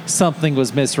something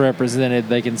was misrepresented.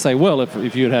 They can say, well,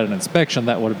 if you had an inspection,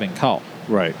 that would have been caught.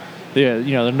 Right. Yeah,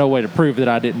 there's no way to prove that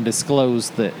I didn't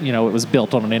disclose that, it was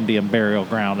built on an Indian burial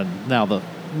ground and now the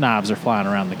knives are flying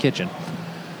around the kitchen.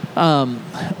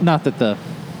 Not the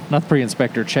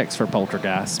pre-inspector checks for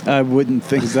poltergeist. I wouldn't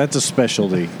think that's a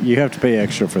specialty. You have to pay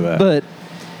extra for that. But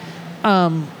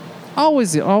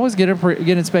always get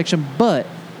inspection, but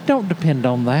don't depend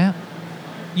on that.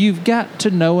 You've got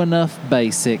to know enough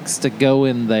basics to go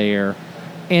in there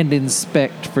and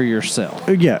inspect for yourself.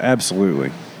 Yeah,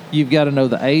 absolutely. You've got to know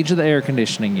the age of the air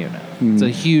conditioning unit. Mm. It's a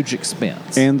huge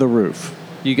expense. And the roof.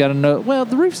 You got to know, well,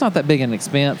 the roof's not that big an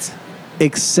expense.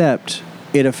 Except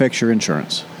it affects your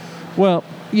insurance. Well,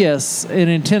 yes, and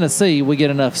in Tennessee, we get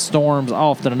enough storms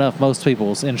often enough. Most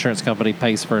people's insurance company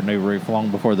pays for a new roof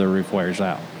long before their roof wears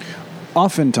out.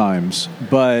 Oftentimes,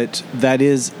 but that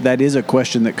is a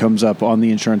question that comes up on the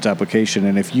insurance application,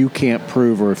 and if you can't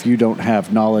prove or if you don't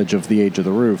have knowledge of the age of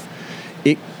the roof,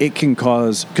 it can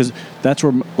cause, because that's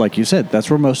where, like you said,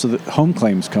 that's where most of the home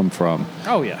claims come from.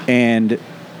 Oh, yeah. And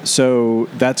so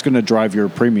that's going to drive your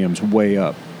premiums way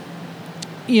up.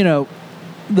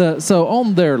 So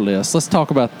on their list, let's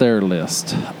talk about their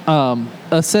list.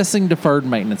 Assessing deferred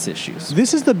maintenance issues.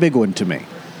 This is the big one to me.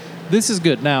 This is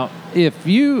good. Now,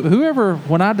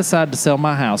 when I decide to sell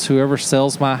my house, whoever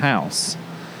sells my house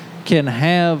can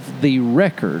have the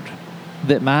record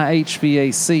that my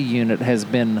HVAC unit has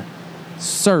been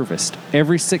serviced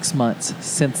every 6 months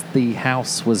since the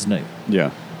house was new. Yeah.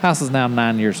 House is now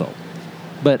 9 years old.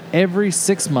 But every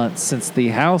 6 months since the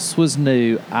house was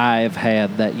new, I've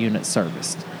had that unit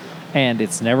serviced. And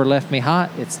it's never left me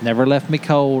hot. It's never left me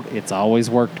cold. It's always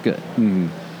worked good. Mm-hmm.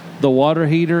 The water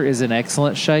heater is in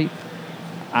excellent shape.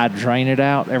 I drain it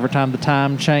out every time the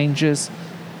time changes.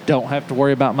 Don't have to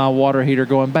worry about my water heater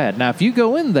going bad. Now, if you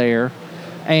go in there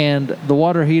and the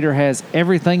water heater has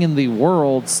everything in the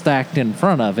world stacked in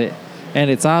front of it, and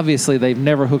it's obviously they've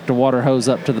never hooked a water hose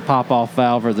up to the pop-off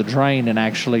valve or the drain and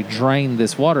actually drained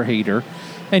this water heater,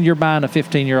 and you're buying a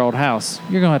 15-year-old house,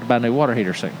 you're going to have to buy a new water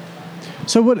heater soon.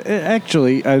 So what,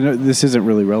 actually, I know this isn't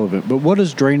really relevant, but what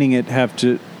does draining it have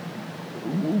to,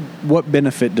 what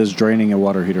benefit does draining a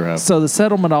water heater have? So the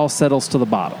settlement all settles to the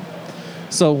bottom.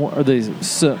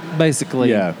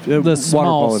 Basically, the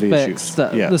small quality specks issues.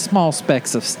 stuff, the small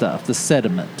specks of stuff, the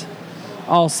sediment,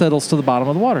 all settles to the bottom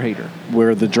of the water heater.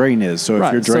 Where the drain is. So if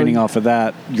Right, you're draining off of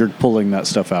that, you're pulling that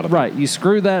stuff out of Right. You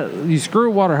screw a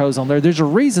water hose on there. There's a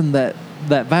reason that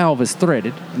valve is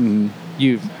threaded. Mm-hmm.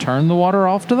 You turn the water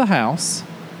off to the house,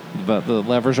 but the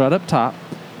lever's right up top.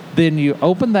 Then you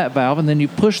open that valve, and then you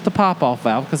push the pop-off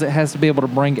valve because it has to be able to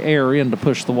bring air in to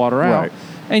push the water out. Right.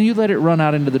 And you let it run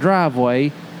out into the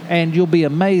driveway, and you'll be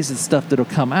amazed at stuff that'll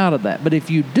come out of that. But if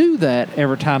you do that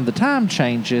every time the time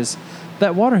changes,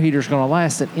 that water heater is going to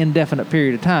last an indefinite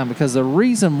period of time, because the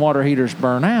reason water heaters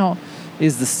burn out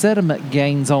is the sediment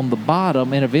gains on the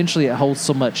bottom, and eventually it holds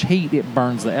so much heat it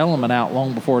burns the element out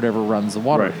long before it ever runs the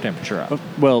water temperature up.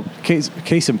 Well,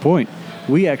 case in point,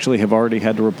 we actually have already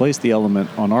had to replace the element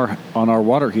on our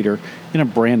water heater in a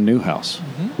brand new house.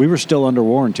 Mm-hmm. We were still under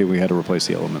warranty. We had to replace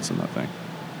the elements in that thing.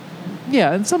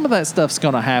 Yeah, and some of that stuff's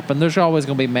going to happen. There's always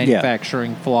going to be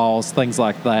manufacturing flaws, things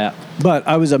like that. But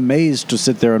I was amazed to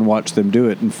sit there and watch them do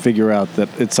it and figure out that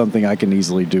it's something I can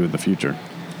easily do in the future.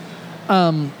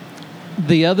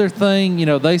 The other thing,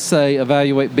 they say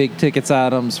evaluate big tickets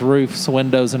items, roofs,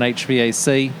 windows, and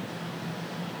HVAC.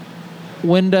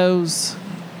 Windows,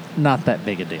 not that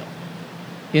big a deal.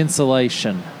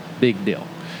 Insulation, big deal.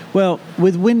 Well,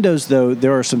 with windows, though,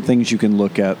 there are some things you can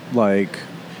look at, like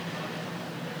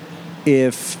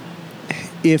if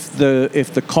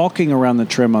the caulking around the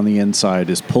trim on the inside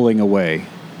is pulling away,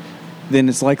 then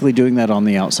it's likely doing that on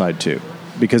the outside too,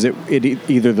 because it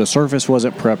either the surface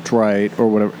wasn't prepped right or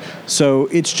whatever. So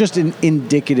it's just an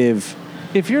indicative.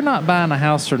 If you're not buying a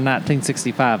house from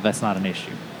 1965, that's not an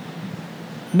issue.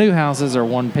 New houses are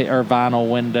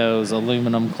vinyl windows,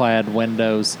 aluminum clad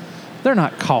windows. They're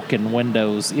not caulking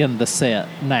windows in the set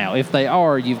now. If they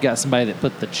are, you've got somebody that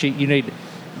put the cheap. You need.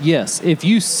 Yes, if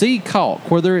you see caulk,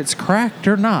 whether it's cracked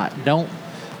or not, don't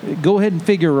go ahead and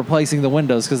figure replacing the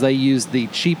windows, because they use the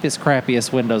cheapest,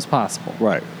 crappiest windows possible.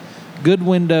 Right. Good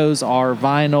windows are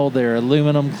vinyl, they're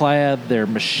aluminum clad, they're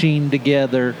machined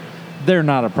together, they're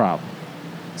not a problem.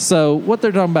 So what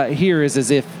they're talking about here is as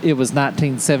if it was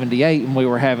 1978 and we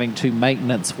were having to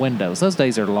maintenance windows. Those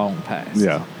days are long past.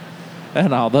 Yeah.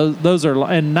 And all those are,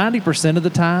 and 90% of the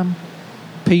time,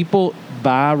 people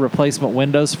buy replacement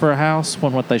windows for a house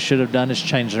when what they should have done is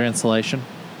change their insulation.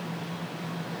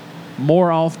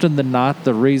 More often than not,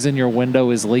 the reason your window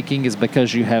is leaking is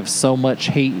because you have so much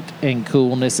heat and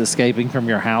coolness escaping from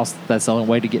your house. That's the only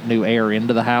way to get new air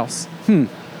into the house.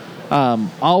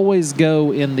 Always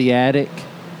go in the attic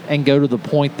and go to the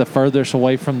point the furthest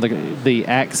away from the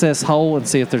access hole and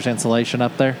see if there's insulation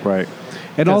up there. Right.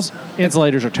 And also,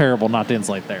 insulators are terrible not to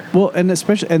insulate there. Well, and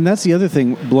that's the other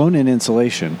thing, blown in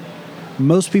insulation.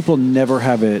 Most people never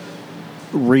have it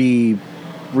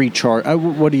recharge.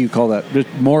 What do you call that?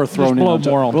 Just more thrown in on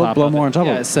top. Blow more on top of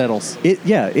it. Yeah, it settles.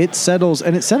 It settles,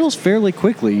 and it settles fairly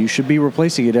quickly. You should be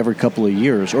replacing it every couple of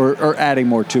years or adding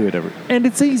more to it every. And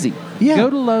it's easy. Yeah. Go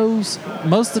to Lowe's.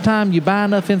 Most of the time, you buy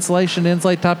enough insulation to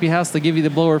insulate the top of your house, they give you the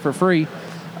blower for free.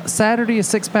 Saturday, a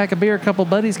 6-pack of beer, a couple of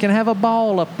buddies can have a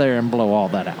ball up there and blow all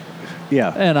that out.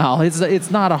 Yeah. And all. It's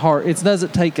not a hard. It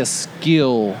doesn't take a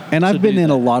skill. And I've been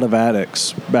in a lot of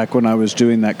attics back when I was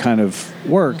doing that kind of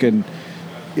work, and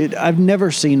I've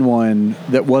never seen one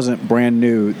that wasn't brand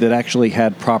new that actually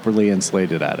had properly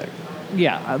insulated attic.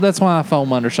 Yeah, that's why I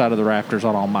foam underside of the rafters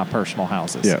on all my personal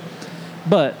houses. Yeah.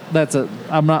 But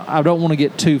I don't want to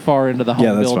get too far into the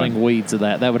home building fine. weeds of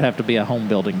that. That would have to be a home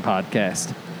building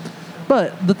podcast.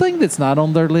 But the thing that's not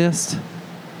on their list,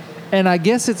 and I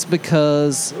guess it's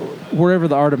because wherever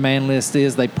the Art of Man list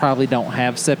is, they probably don't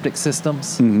have septic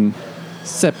systems. Mm-hmm.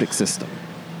 Septic system.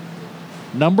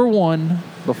 Number one,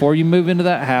 before you move into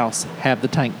that house, have the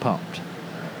tank pumped.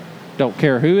 Don't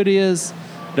care who it is.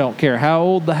 Don't care how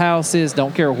old the house is.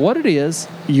 Don't care what it is.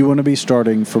 You want to be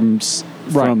starting from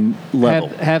level.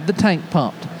 Have the tank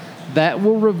pumped. That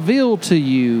will reveal to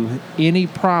you any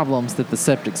problems that the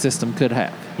septic system could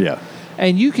have. Yeah.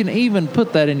 And you can even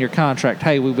put that in your contract.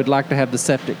 Hey, we would like to have the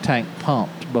septic tank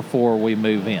pumped before we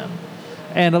move in.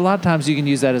 And a lot of times you can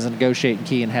use that as a negotiating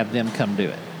key and have them come do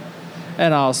it.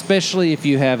 And especially if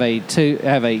you have a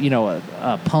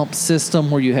pump system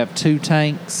where you have 2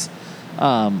 tanks.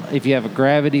 If you have a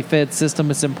gravity-fed system,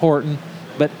 it's important.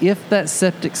 But if that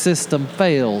septic system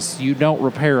fails, you don't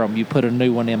repair them. You put a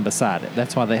new one in beside it.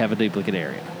 That's why they have a duplicate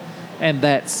area. And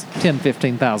that's $10,000,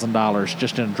 $15,000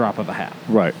 just in a drop of a hat.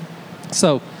 Right.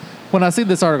 So when I see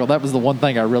this article, that was the one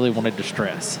thing I really wanted to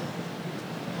stress.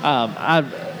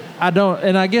 I don't,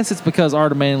 and I guess it's because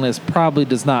Art of Manliness probably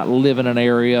does not live in an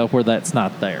area where that's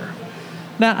not there.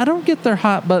 Now, I don't get their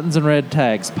hot buttons and red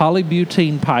tags.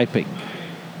 Polybutene piping.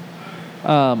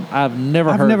 I've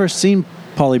never seen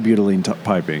polybutylene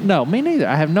piping. No, me neither.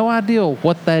 I have no idea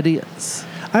what that is.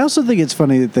 I also think it's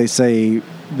funny that they say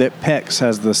that PEX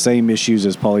has the same issues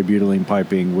as polybutylene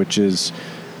piping, which is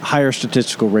higher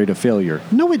statistical rate of failure.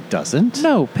 No, it doesn't.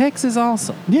 No, PEX is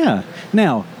awesome. Yeah.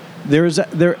 Now, there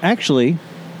actually,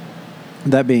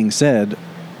 that being said,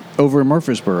 over in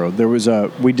Murfreesboro,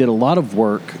 we did a lot of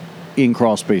work in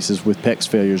crawl spaces with PEX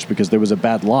failures because there was a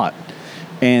bad lot,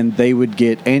 and they would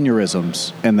get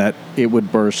aneurysms, and that it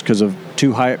would burst because of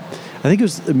too high. I think it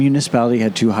was the municipality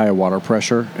had too high a water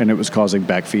pressure, and it was causing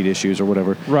backfeed issues or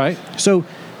whatever. Right. So,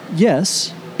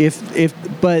 yes,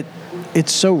 but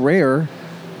it's so rare.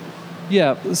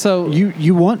 Yeah. So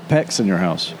you want PEX in your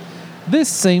house. This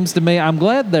seems to me, I'm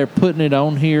glad they're putting it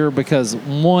on here because,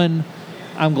 one,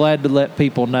 I'm glad to let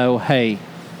people know, hey,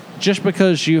 just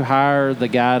because you hire the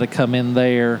guy to come in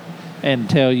there and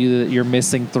tell you that you're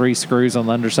missing 3 screws on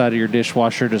the underside of your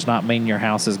dishwasher does not mean your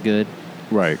house is good.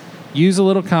 Right. Use a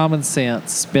little common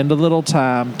sense, spend a little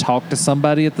time, talk to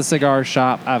somebody at the cigar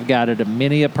shop. I've guided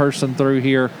many a person through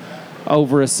here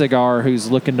over a cigar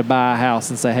who's looking to buy a house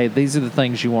and say, hey, these are the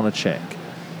things you want to check.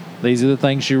 These are the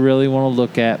things you really want to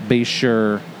look at. Be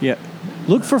sure. Yeah.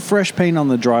 Look for fresh paint on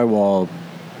the drywall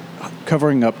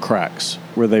covering up cracks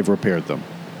where they've repaired them.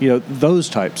 Those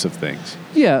types of things.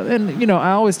 Yeah, and,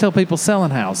 I always tell people selling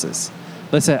houses.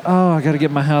 They say, oh, I got to get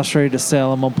my house ready to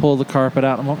sell. I'm going to pull the carpet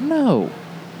out. I'm like, no.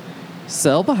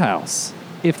 Sell the house.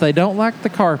 If they don't like the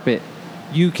carpet,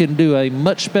 you can do a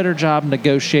much better job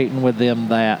negotiating with them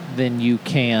than you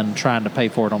can trying to pay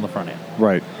for it on the front end.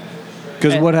 Right.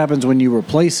 Because what happens when you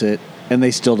replace it and they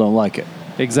still don't like it?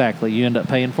 Exactly. You end up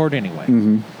paying for it anyway.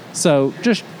 Mm-hmm. So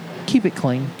just keep it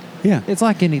clean. Yeah. It's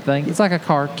like anything. It's like a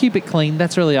car. Keep it clean.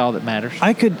 That's really all that matters.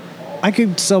 I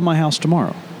could sell my house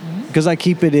tomorrow because I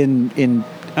keep it in.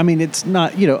 I mean, it's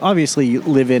not, obviously you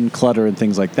live in clutter and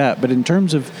things like that. But in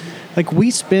terms of, like,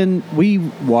 we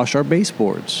wash our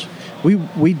baseboards.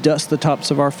 We dust the tops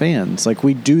of our fans. Like,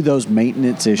 we do those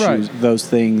maintenance issues, right. Those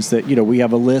things that, we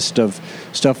have a list of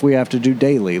stuff we have to do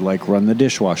daily, like run the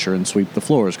dishwasher and sweep the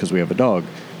floors because we have a dog.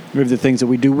 We have the things that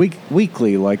we do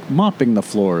weekly, like mopping the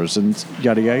floors and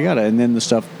yada, yada, yada. And then the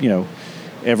stuff,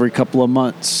 every couple of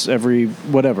months, every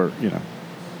whatever,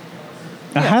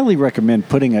 I highly recommend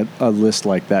putting a list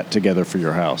like that together for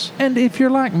your house. And if you're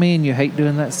like me and you hate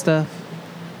doing that stuff,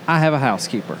 I have a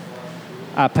housekeeper.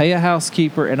 I pay a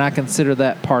housekeeper, and I consider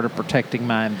that part of protecting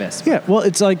my investment. Yeah, well,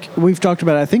 it's like we've talked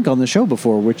about, I think, on the show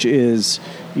before, which is,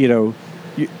 your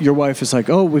wife is like,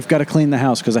 oh, we've got to clean the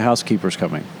house because a housekeeper's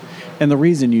coming. And the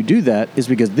reason you do that is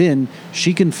because then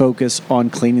she can focus on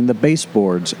cleaning the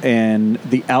baseboards and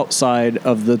the outside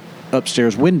of the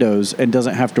upstairs windows and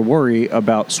doesn't have to worry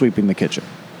about sweeping the kitchen.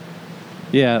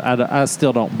 Yeah, I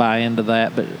still don't buy into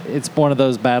that, but it's one of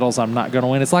those battles I'm not going to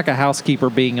win. It's like a housekeeper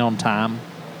being on time.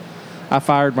 I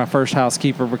fired my first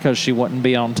housekeeper because she wouldn't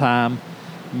be on time.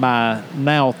 My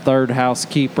now third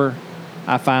housekeeper,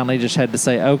 I finally just had to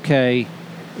say, okay,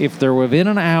 if they're within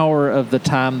an hour of the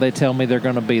time they tell me they're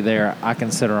going to be there, I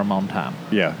consider them on time.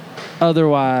 Yeah.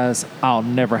 Otherwise, I'll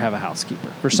never have a housekeeper.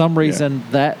 For some reason,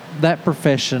 that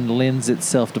profession lends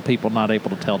itself to people not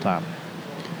able to tell time.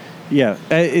 Yeah,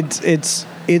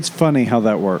 it's funny how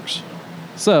that works.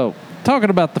 So, talking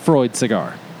about the Freud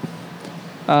cigar.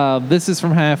 This is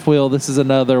from Half Wheel. This is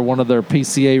another one of their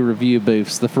PCA review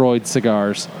booths, the Freud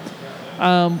cigars.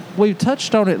 We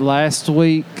touched on it last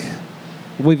week.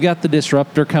 We've got the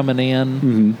Disruptor coming in.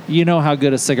 Mm-hmm. You know how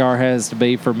good a cigar has to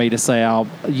be for me to say,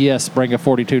 bring a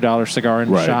 $42 cigar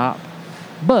in the shop.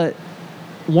 But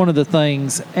one of the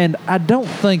things, and I don't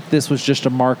think this was just a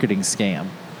marketing scam.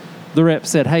 The rep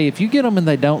said, hey, if you get them and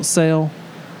they don't sell,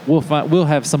 we'll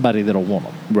have somebody that'll want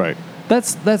them. Right.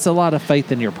 That's a lot of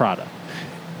faith in your product.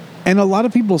 And a lot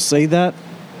of people say that.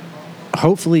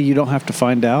 Hopefully you don't have to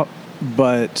find out,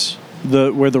 but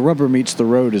where the rubber meets the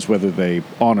road is whether they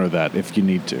honor that if you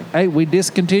need to. Hey, we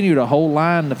discontinued a whole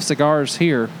line of cigars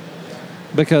here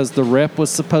because the rep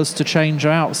was supposed to change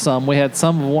out some. We had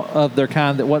some of their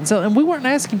kind that wasn't selling, and we weren't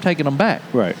asking taking them back.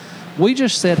 Right. We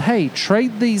just said, hey,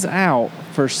 trade these out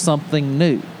for something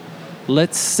new.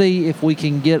 Let's see if we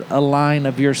can get a line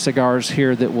of your cigars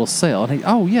here that will sell.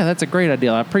 And yeah, that's a great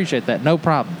idea. I appreciate that. No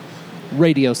problem.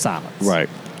 Radio silence. Right.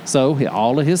 So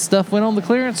all of his stuff went on the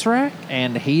clearance rack,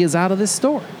 and he is out of this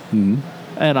store. Mm-hmm.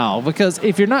 And all. Because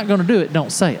if you're not going to do it,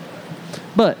 don't say it.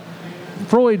 But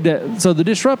Freud, so the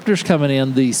Disruptor's coming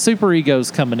in, the Super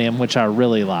Ego's coming in, which I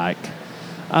really like.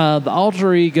 The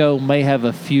Alter Ego may have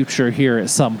a future here at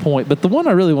some point, but the one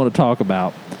I really want to talk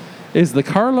about is the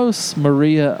Carlos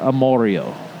Maria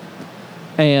Amorio.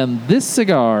 And this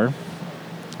cigar,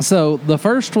 so the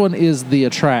first one is the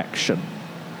Attraction.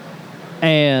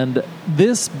 And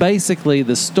this basically,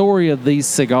 the story of these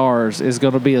cigars is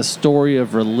going to be a story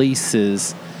of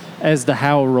releases as to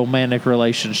how a romantic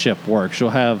relationship works.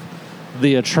 You'll have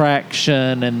the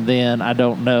attraction, and then I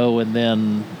don't know, and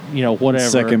then whatever.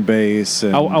 Second base.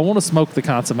 And I want to smoke the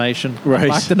consummation. Right.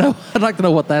 I'd like to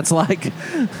know what that's like.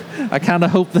 I kind of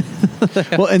hope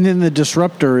that. Well, and then the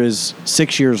disruptor is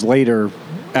 6 years later,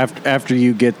 after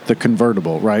you get the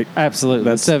convertible, right? Absolutely.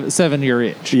 That's 7-year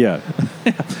itch. Yeah.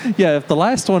 Yeah. If the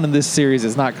last one in this series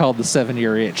is not called the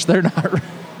 7-year itch, they're not.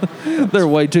 They're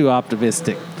way too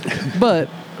optimistic. But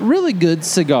really good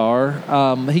cigar.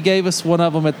 He gave us one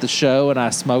of them at the show, and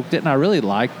I smoked it, and I really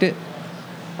liked it.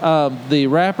 The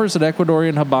wrappers an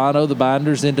Ecuadorian Habano, the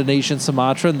binders Indonesian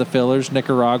Sumatra, and the fillers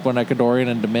Nicaraguan, Ecuadorian,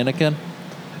 and Dominican,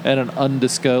 and an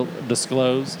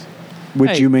undisclosed.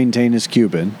 Which you maintain is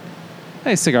Cuban.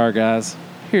 Hey, cigar guys,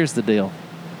 here's the deal.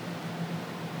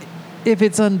 If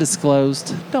it's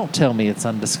undisclosed, don't tell me it's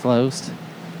undisclosed.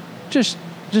 Just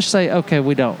say, okay,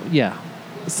 we don't. Yeah.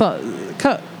 So,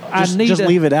 Just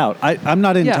leave it out. I'm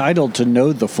not entitled to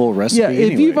know the full recipe. Yeah,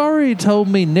 if anyway. you've already told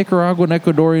me Nicaraguan,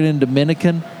 Ecuadorian, and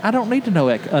Dominican, I don't need to know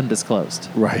undisclosed.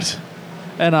 Right.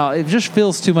 And it just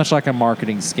feels too much like a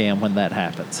marketing scam when that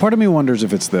happens. Part of me wonders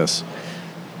if it's this.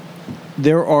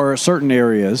 There are certain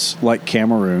areas, like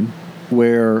Cameroon,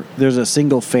 where there's a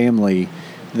single family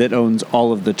that owns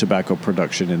all of the tobacco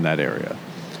production in that area.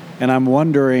 And I'm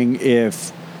wondering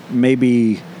if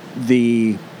maybe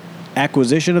the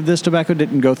acquisition of this tobacco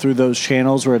didn't go through those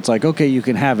channels where it's like, okay, you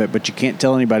can have it, but you can't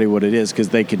tell anybody what it is because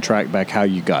they can track back how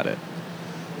you got it.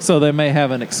 So they may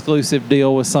have an exclusive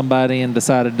deal with somebody and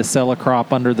decided to sell a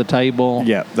crop under the table.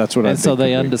 Yeah, that's what I think. And so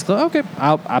they undisclosed. Okay,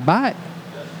 I buy it.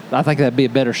 I think that'd be a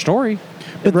better story.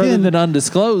 But rather than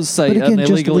undisclosed, say but again,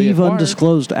 illegally just leave acquired.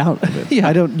 Undisclosed out of it.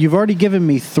 Yeah. You've already given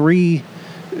me 3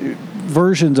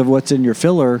 versions of what's in your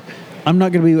filler. I'm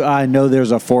not going to be, I know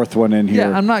there's a 4th one in here.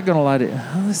 Yeah, I'm not going to lie to you.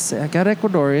 Let's see. I got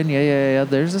Ecuadorian. Yeah.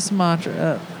 There's a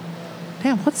Sumatra.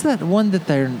 Damn, what's that one that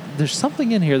there's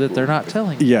something in here that they're not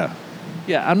telling you? Yeah.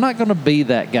 Yeah, I'm not going to be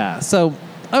that guy. So,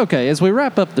 okay, as we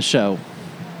wrap up the show,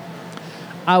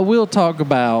 I will talk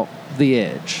about the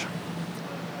edge.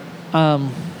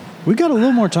 We got a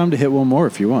little more time to hit one more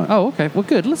if you want. Oh, okay. Well,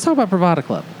 good. Let's talk about Pravada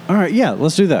Club. All right, yeah,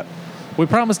 let's do that. We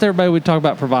promised everybody we'd talk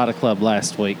about Pravada Club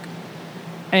last week.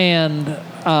 And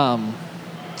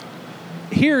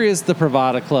here is the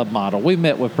Pravada Club model. We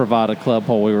met with Pravada Club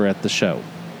while we were at the show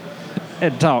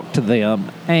and talked to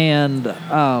them. And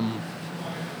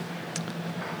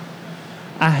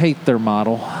I hate their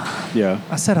model. Yeah.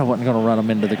 I said I wasn't going to run them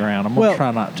into the ground. I'm going to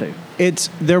try not to.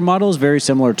 Their model is very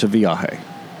similar to Viaje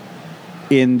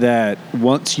in that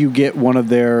once you get one of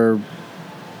their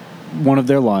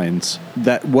lines,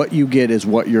 that what you get is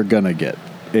what you're going to get.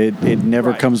 It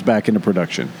never comes back into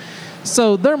production.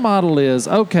 So their model is,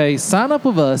 okay, sign up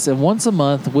with us, and once a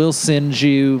month we'll send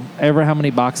you ever how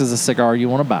many boxes of cigar you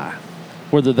want to buy.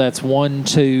 Whether that's 1,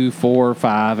 2, 4,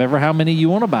 5, ever how many you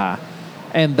want to buy.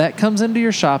 And that comes into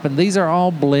your shop, and these are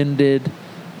all blended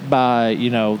by,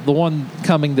 the one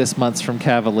coming this month's from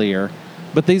Cavalier.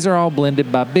 But these are all blended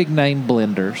by big-name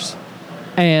blenders.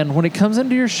 And when it comes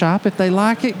into your shop, if they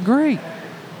like it, great.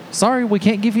 Sorry, we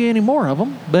can't give you any more of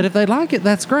them. But if they like it,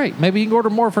 that's great. Maybe you can order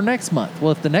more for next month.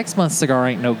 Well, if the next month's cigar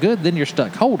ain't no good, then you're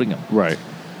stuck holding them. Right.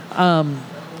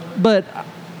 But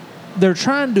they're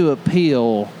trying to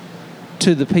appeal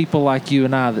to the people like you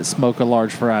and I that smoke a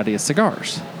large variety of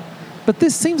cigars. But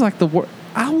this seems like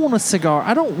I want a cigar.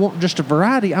 I don't want just a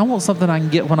variety. I want something I can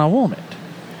get when I want it.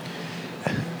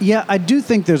 Yeah, I do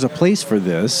think there's a place for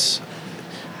this,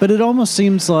 but it almost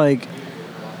seems like,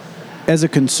 as a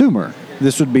consumer,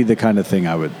 this would be the kind of thing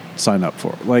I would sign up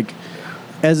for. Like,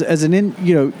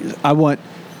 I want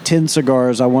 10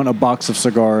 cigars, I want a box of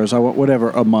cigars, I want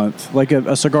whatever a month. Like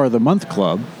a Cigar of the Month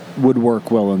club would work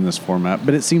well in this format,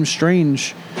 but it seems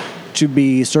strange to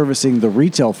be servicing the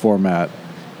retail format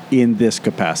in this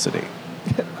capacity.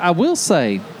 I will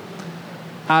say,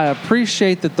 I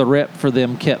appreciate that the rep for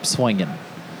them kept swinging.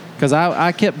 Because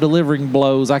I kept delivering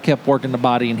blows, I kept working the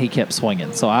body, and he kept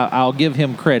swinging. So I'll give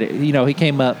him credit. He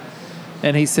came up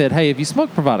and he said, hey, have you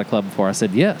smoked Pravada Club before? I said,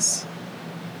 yes.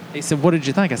 He said, what did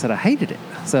you think? I said, I hated it.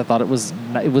 I said, I thought it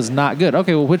was not good.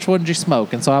 Okay, well, which one did you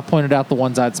smoke? And so I pointed out the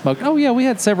ones I'd smoked. Oh, yeah, we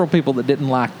had several people that didn't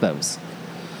like those.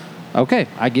 Okay,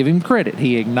 I give him credit.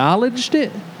 He acknowledged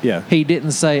it. Yeah. He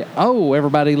didn't say, oh,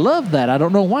 everybody loved that. I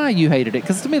don't know why you hated it.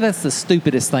 Because to me, that's the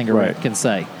stupidest thing a rep can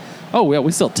say. Oh, yeah,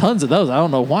 we sell tons of those. I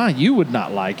don't know why you would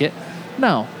not like it.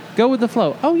 No, go with the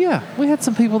flow. Oh, yeah, we had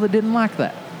some people that didn't like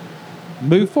that.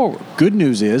 move forward. Good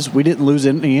news is we didn't lose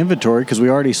any inventory because we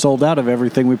already sold out of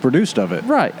everything we produced of it.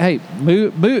 Right. Hey,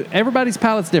 move. Everybody's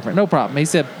palate's different. No problem. He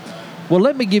said, well,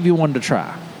 let me give you one to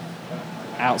try.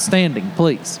 Outstanding,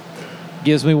 please.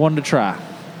 Gives me one to try.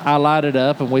 I light it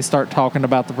up, and we start talking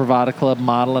about the Bravada Club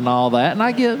model and all that. And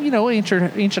I get,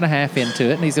 an inch and a half into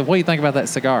it. And he said, what do you think about that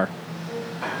cigar?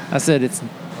 I said,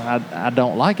 I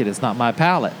don't like it. It's not my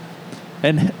palate.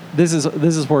 And this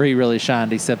is where he really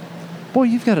shined. He said, boy,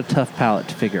 you've got a tough palate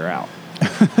to figure out.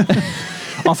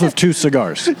 Off of 2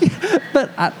 cigars.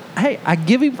 But, I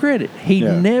give him credit. He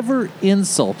never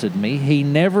insulted me. He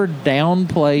never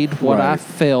downplayed what I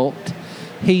felt.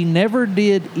 He never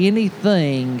did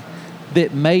anything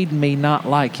that made me not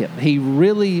like him. He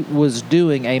really was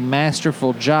doing a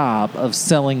masterful job of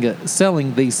selling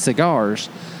these cigars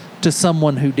to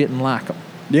someone who didn't like them.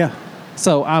 Yeah.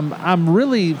 So I'm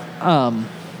really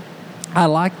I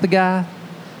like the guy.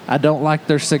 I don't like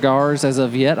their cigars as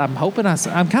of yet. I'm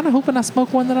kind of hoping I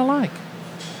smoke one that I like.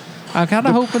 I'm kind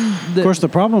of hoping that. Of course, the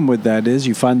problem with that is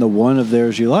you find the one of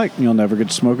theirs you like, and you'll never get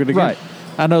to smoke it again. Right.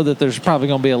 I know that there's probably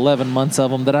going to be 11 months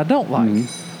of them that I don't like.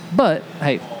 Mm-hmm. But,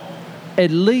 hey,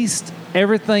 at least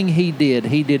everything he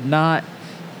did not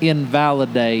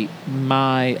invalidate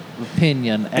my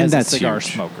opinion as a cigar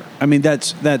smoker. I mean,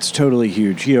 that's totally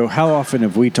huge. How often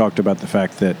have we talked about the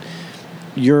fact that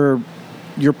your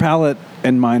palate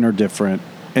and mine are different,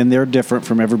 and they're different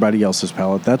from everybody else's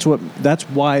palate. That's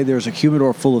why there's a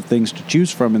humidor full of things to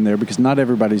choose from in there, because not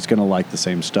everybody's going to like the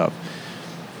same stuff.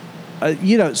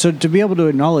 So to be able to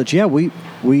acknowledge,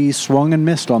 we swung and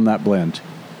missed on that blend.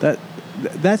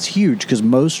 That's huge, because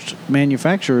most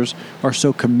manufacturers are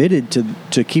so committed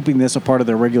to keeping this a part of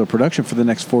their regular production for the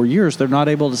next 4 years, they're not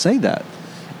able to say that.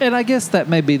 And I guess that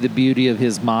may be the beauty of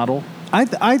his model.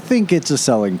 I think it's a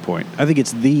selling point. I think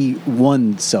it's the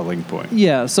one selling point.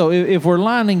 Yeah, so if we're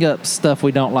lining up stuff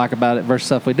we don't like about it versus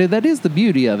stuff we do, that is the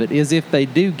beauty of it, is if they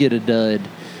do get a dud,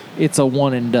 it's a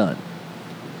one and done.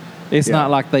 It's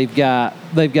not like they've got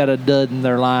a dud in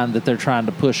their line that they're trying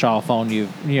to push off on you,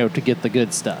 to get the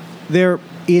good stuff. They're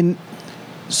in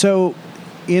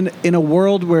a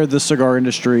world where the cigar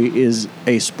industry is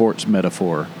a sports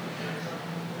metaphor.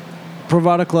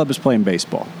 Bravada Club is playing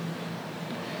baseball.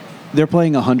 They're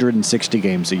playing 160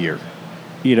 games a year,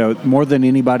 more than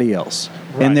anybody else.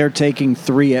 Right. And they're taking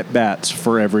 3 at-bats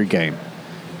for every game.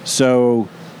 So,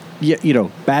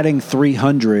 batting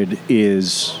 300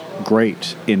 is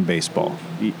great in baseball.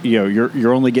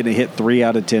 You're only getting hit 3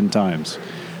 out of 10 times.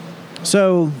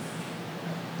 So,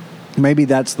 maybe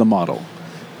that's the model.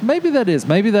 Maybe that is.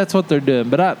 Maybe that's what they're doing.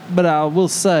 But I will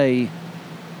say,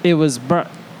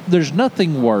 there's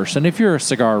nothing worse. And if you're a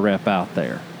cigar rep out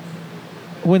there,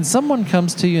 when someone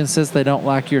comes to you and says they don't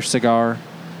like your cigar,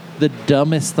 the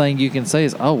dumbest thing you can say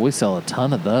is, oh, we sell a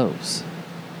ton of those.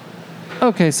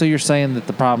 Okay, so you're saying that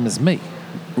the problem is me.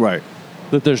 Right.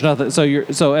 That there's nothing.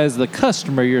 So as the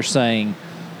customer, you're saying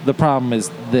the problem is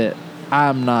that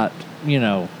I'm not,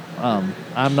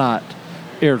 I'm not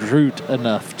erudite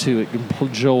enough to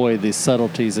enjoy the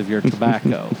subtleties of your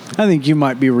tobacco. I think you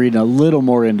might be reading a little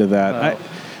more into that.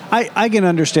 I can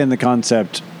understand the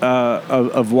concept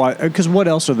of why, because what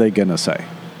else are they going to say?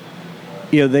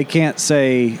 They can't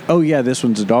say, oh, yeah, this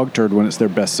one's a dog turd when it's their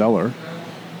bestseller.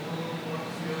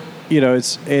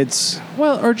 It's...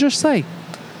 Well, or just say,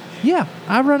 yeah,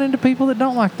 I run into people that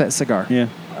don't like that cigar. Yeah.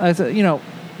 I said,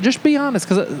 just be honest,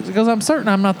 because I'm certain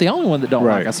I'm not the only one that don't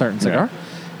like a certain cigar.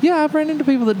 Yeah, I've run into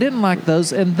people that didn't like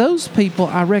those, and those people,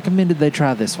 I recommended they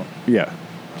try this one. Yeah.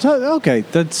 So, okay,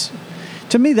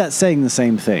 to me, that's saying the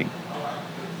same thing.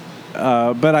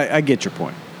 But I get your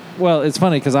point. Well, it's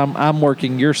funny because I'm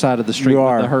working your side of the street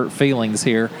with the hurt feelings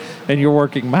here, and you're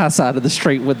working my side of the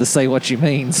street with the say what you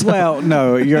mean. So. Well,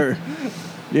 no, you're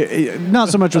not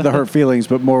so much with the hurt feelings,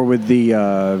 but more with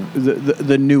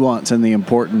the nuance and the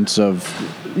importance of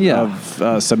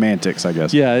semantics, I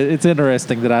guess. Yeah, it's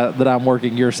interesting that I'm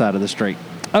working your side of the street.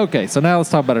 Okay, so now let's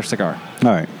talk about our cigar.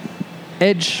 All right.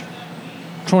 Edge,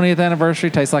 20th anniversary,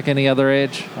 tastes like any other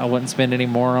Edge. I wouldn't spend any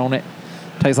more on it.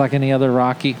 Tastes like any other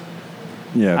Rocky.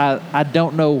 Yeah. I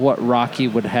don't know what Rocky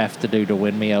would have to do to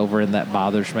win me over, and that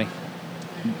bothers me.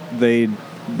 They'd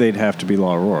have to be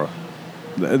La Aurora.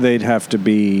 They'd have to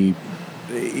be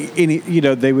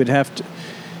they would have to.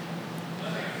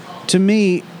 To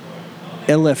me,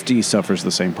 LFD suffers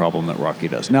the same problem that Rocky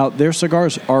does. Now, their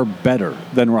cigars are better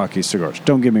than Rocky's cigars.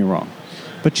 Don't get me wrong.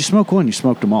 But you smoke one, you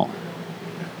smoked them all.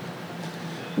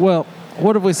 Well,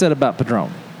 what have we said about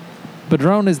Padron?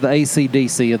 Padron is the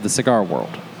AC/DC of the cigar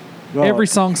world. Well, every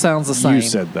song sounds the same. You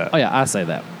said that. Oh, yeah, I say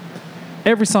that.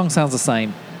 Every song sounds the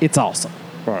same. It's awesome.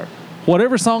 Right.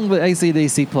 Whatever song that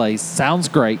AC/DC plays sounds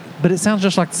great, but it sounds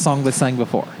just like the song they sang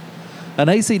before. An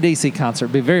AC/DC concert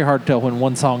would be very hard to tell when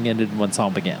one song ended and one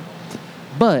song began.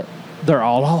 But they're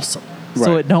all awesome,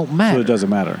 so it don't matter. So it doesn't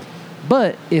matter.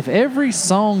 But if every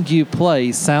song you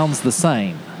play sounds the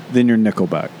same, then you're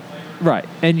Nickelback. right,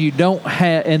 and you don't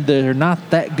have, and they're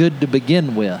not that good to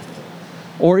begin with,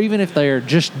 or even if they are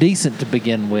just decent to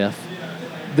begin with,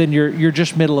 then you're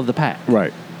just middle of the pack.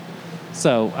 Right.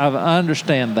 So I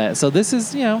understand that. So this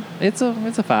is, it's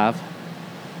a 5,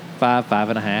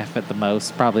 5.5 at the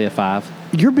most, probably a 5.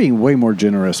 You're being way more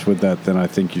generous with that than I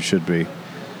think you should be.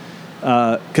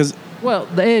 Because Well,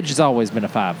 the Edge has always been a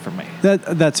 5 for me.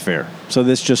 that's fair. So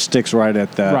this just sticks right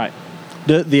at that. Right.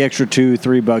 The extra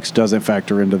 $2-3 doesn't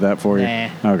factor into that for you.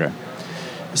 Nah. Okay.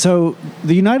 So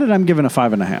the United, I'm giving a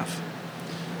 5.5,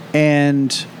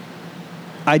 and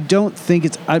I don't think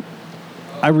it's.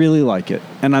 I really like it,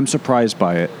 and I'm surprised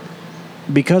by it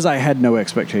because I had no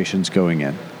expectations going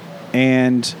in,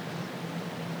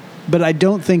 but I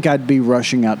don't think I'd be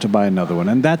rushing out to buy another one,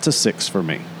 and that's a 6 for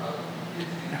me.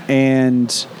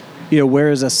 And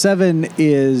whereas a 7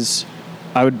 is,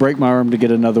 I would break my arm to get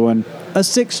another one. A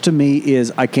 6 to me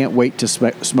is I can't wait to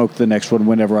smoke the next one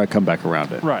whenever I come back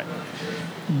around it. Right.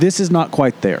 This is not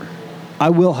quite there. I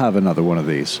will have another one of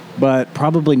these, but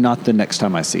probably not the next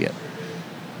time I see it.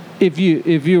 If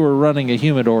you were running a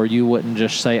humidor, you wouldn't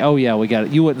just say, "Oh yeah, we got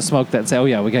it." You wouldn't smoke that and say, "Oh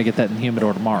yeah, we got to get that in the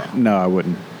humidor tomorrow." No, I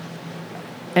wouldn't.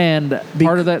 And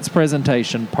part of that's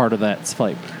presentation, part of that's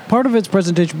flavor. Part of it's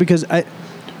presentation because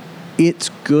it's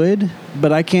good,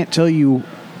 but I can't tell you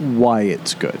why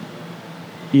it's good.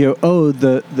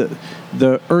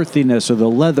 The earthiness or the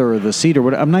leather or the cedar,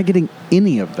 whatever. I'm not getting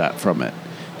any of that from it.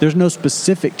 There's no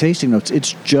specific tasting notes.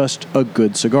 It's just a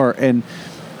good cigar. And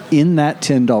in that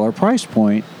 $10 price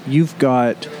point, you've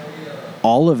got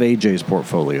all of AJ's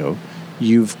portfolio.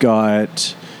 You've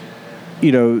got,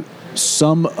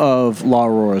 some of La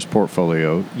Aurora's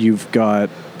portfolio. You've got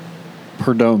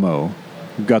Perdomo.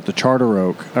 You've got the Charter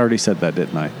Oak. I already said that,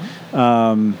 didn't I?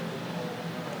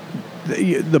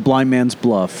 The Blind Man's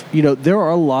Bluff. There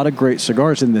are a lot of great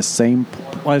cigars in this same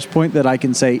price point that I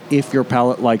can say, if your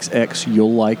palate likes X,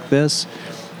 you'll like this.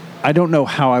 I don't know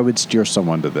how I would steer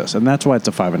someone to this, and that's why it's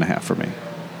a 5.5 for me.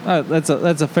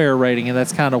 That's a fair rating, and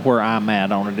that's kind of where I'm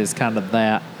at on it, is kind of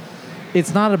that.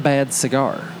 It's not a bad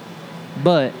cigar,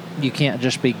 but you can't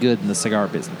just be good in the cigar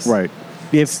business. Right.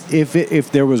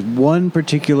 If there was one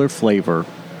particular flavor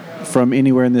from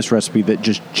anywhere in this recipe that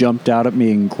just jumped out at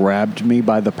me and grabbed me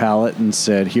by the palate and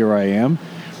said, "Here I am,"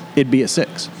 it'd be a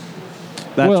 6.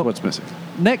 That's what's missing.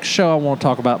 Next show, I want to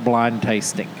talk about blind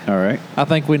tasting. All right. I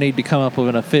think we need to come up with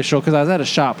an official, because I was at a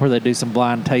shop where they do some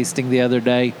blind tasting the other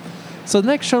day. So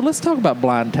next show, let's talk about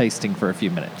blind tasting for a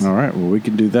few minutes. All right. Well, we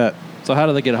can do that. So how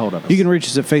do they get a hold of us? You can reach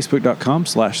us at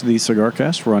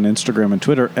facebook.com/TheCigarCast. We're on Instagram and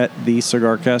Twitter at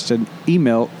TheCigarCast, and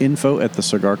email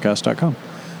info@thecigarcast.com.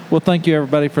 Well, thank you,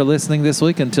 everybody, for listening this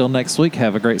week. Until next week,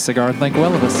 have a great cigar, and think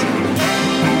well of us.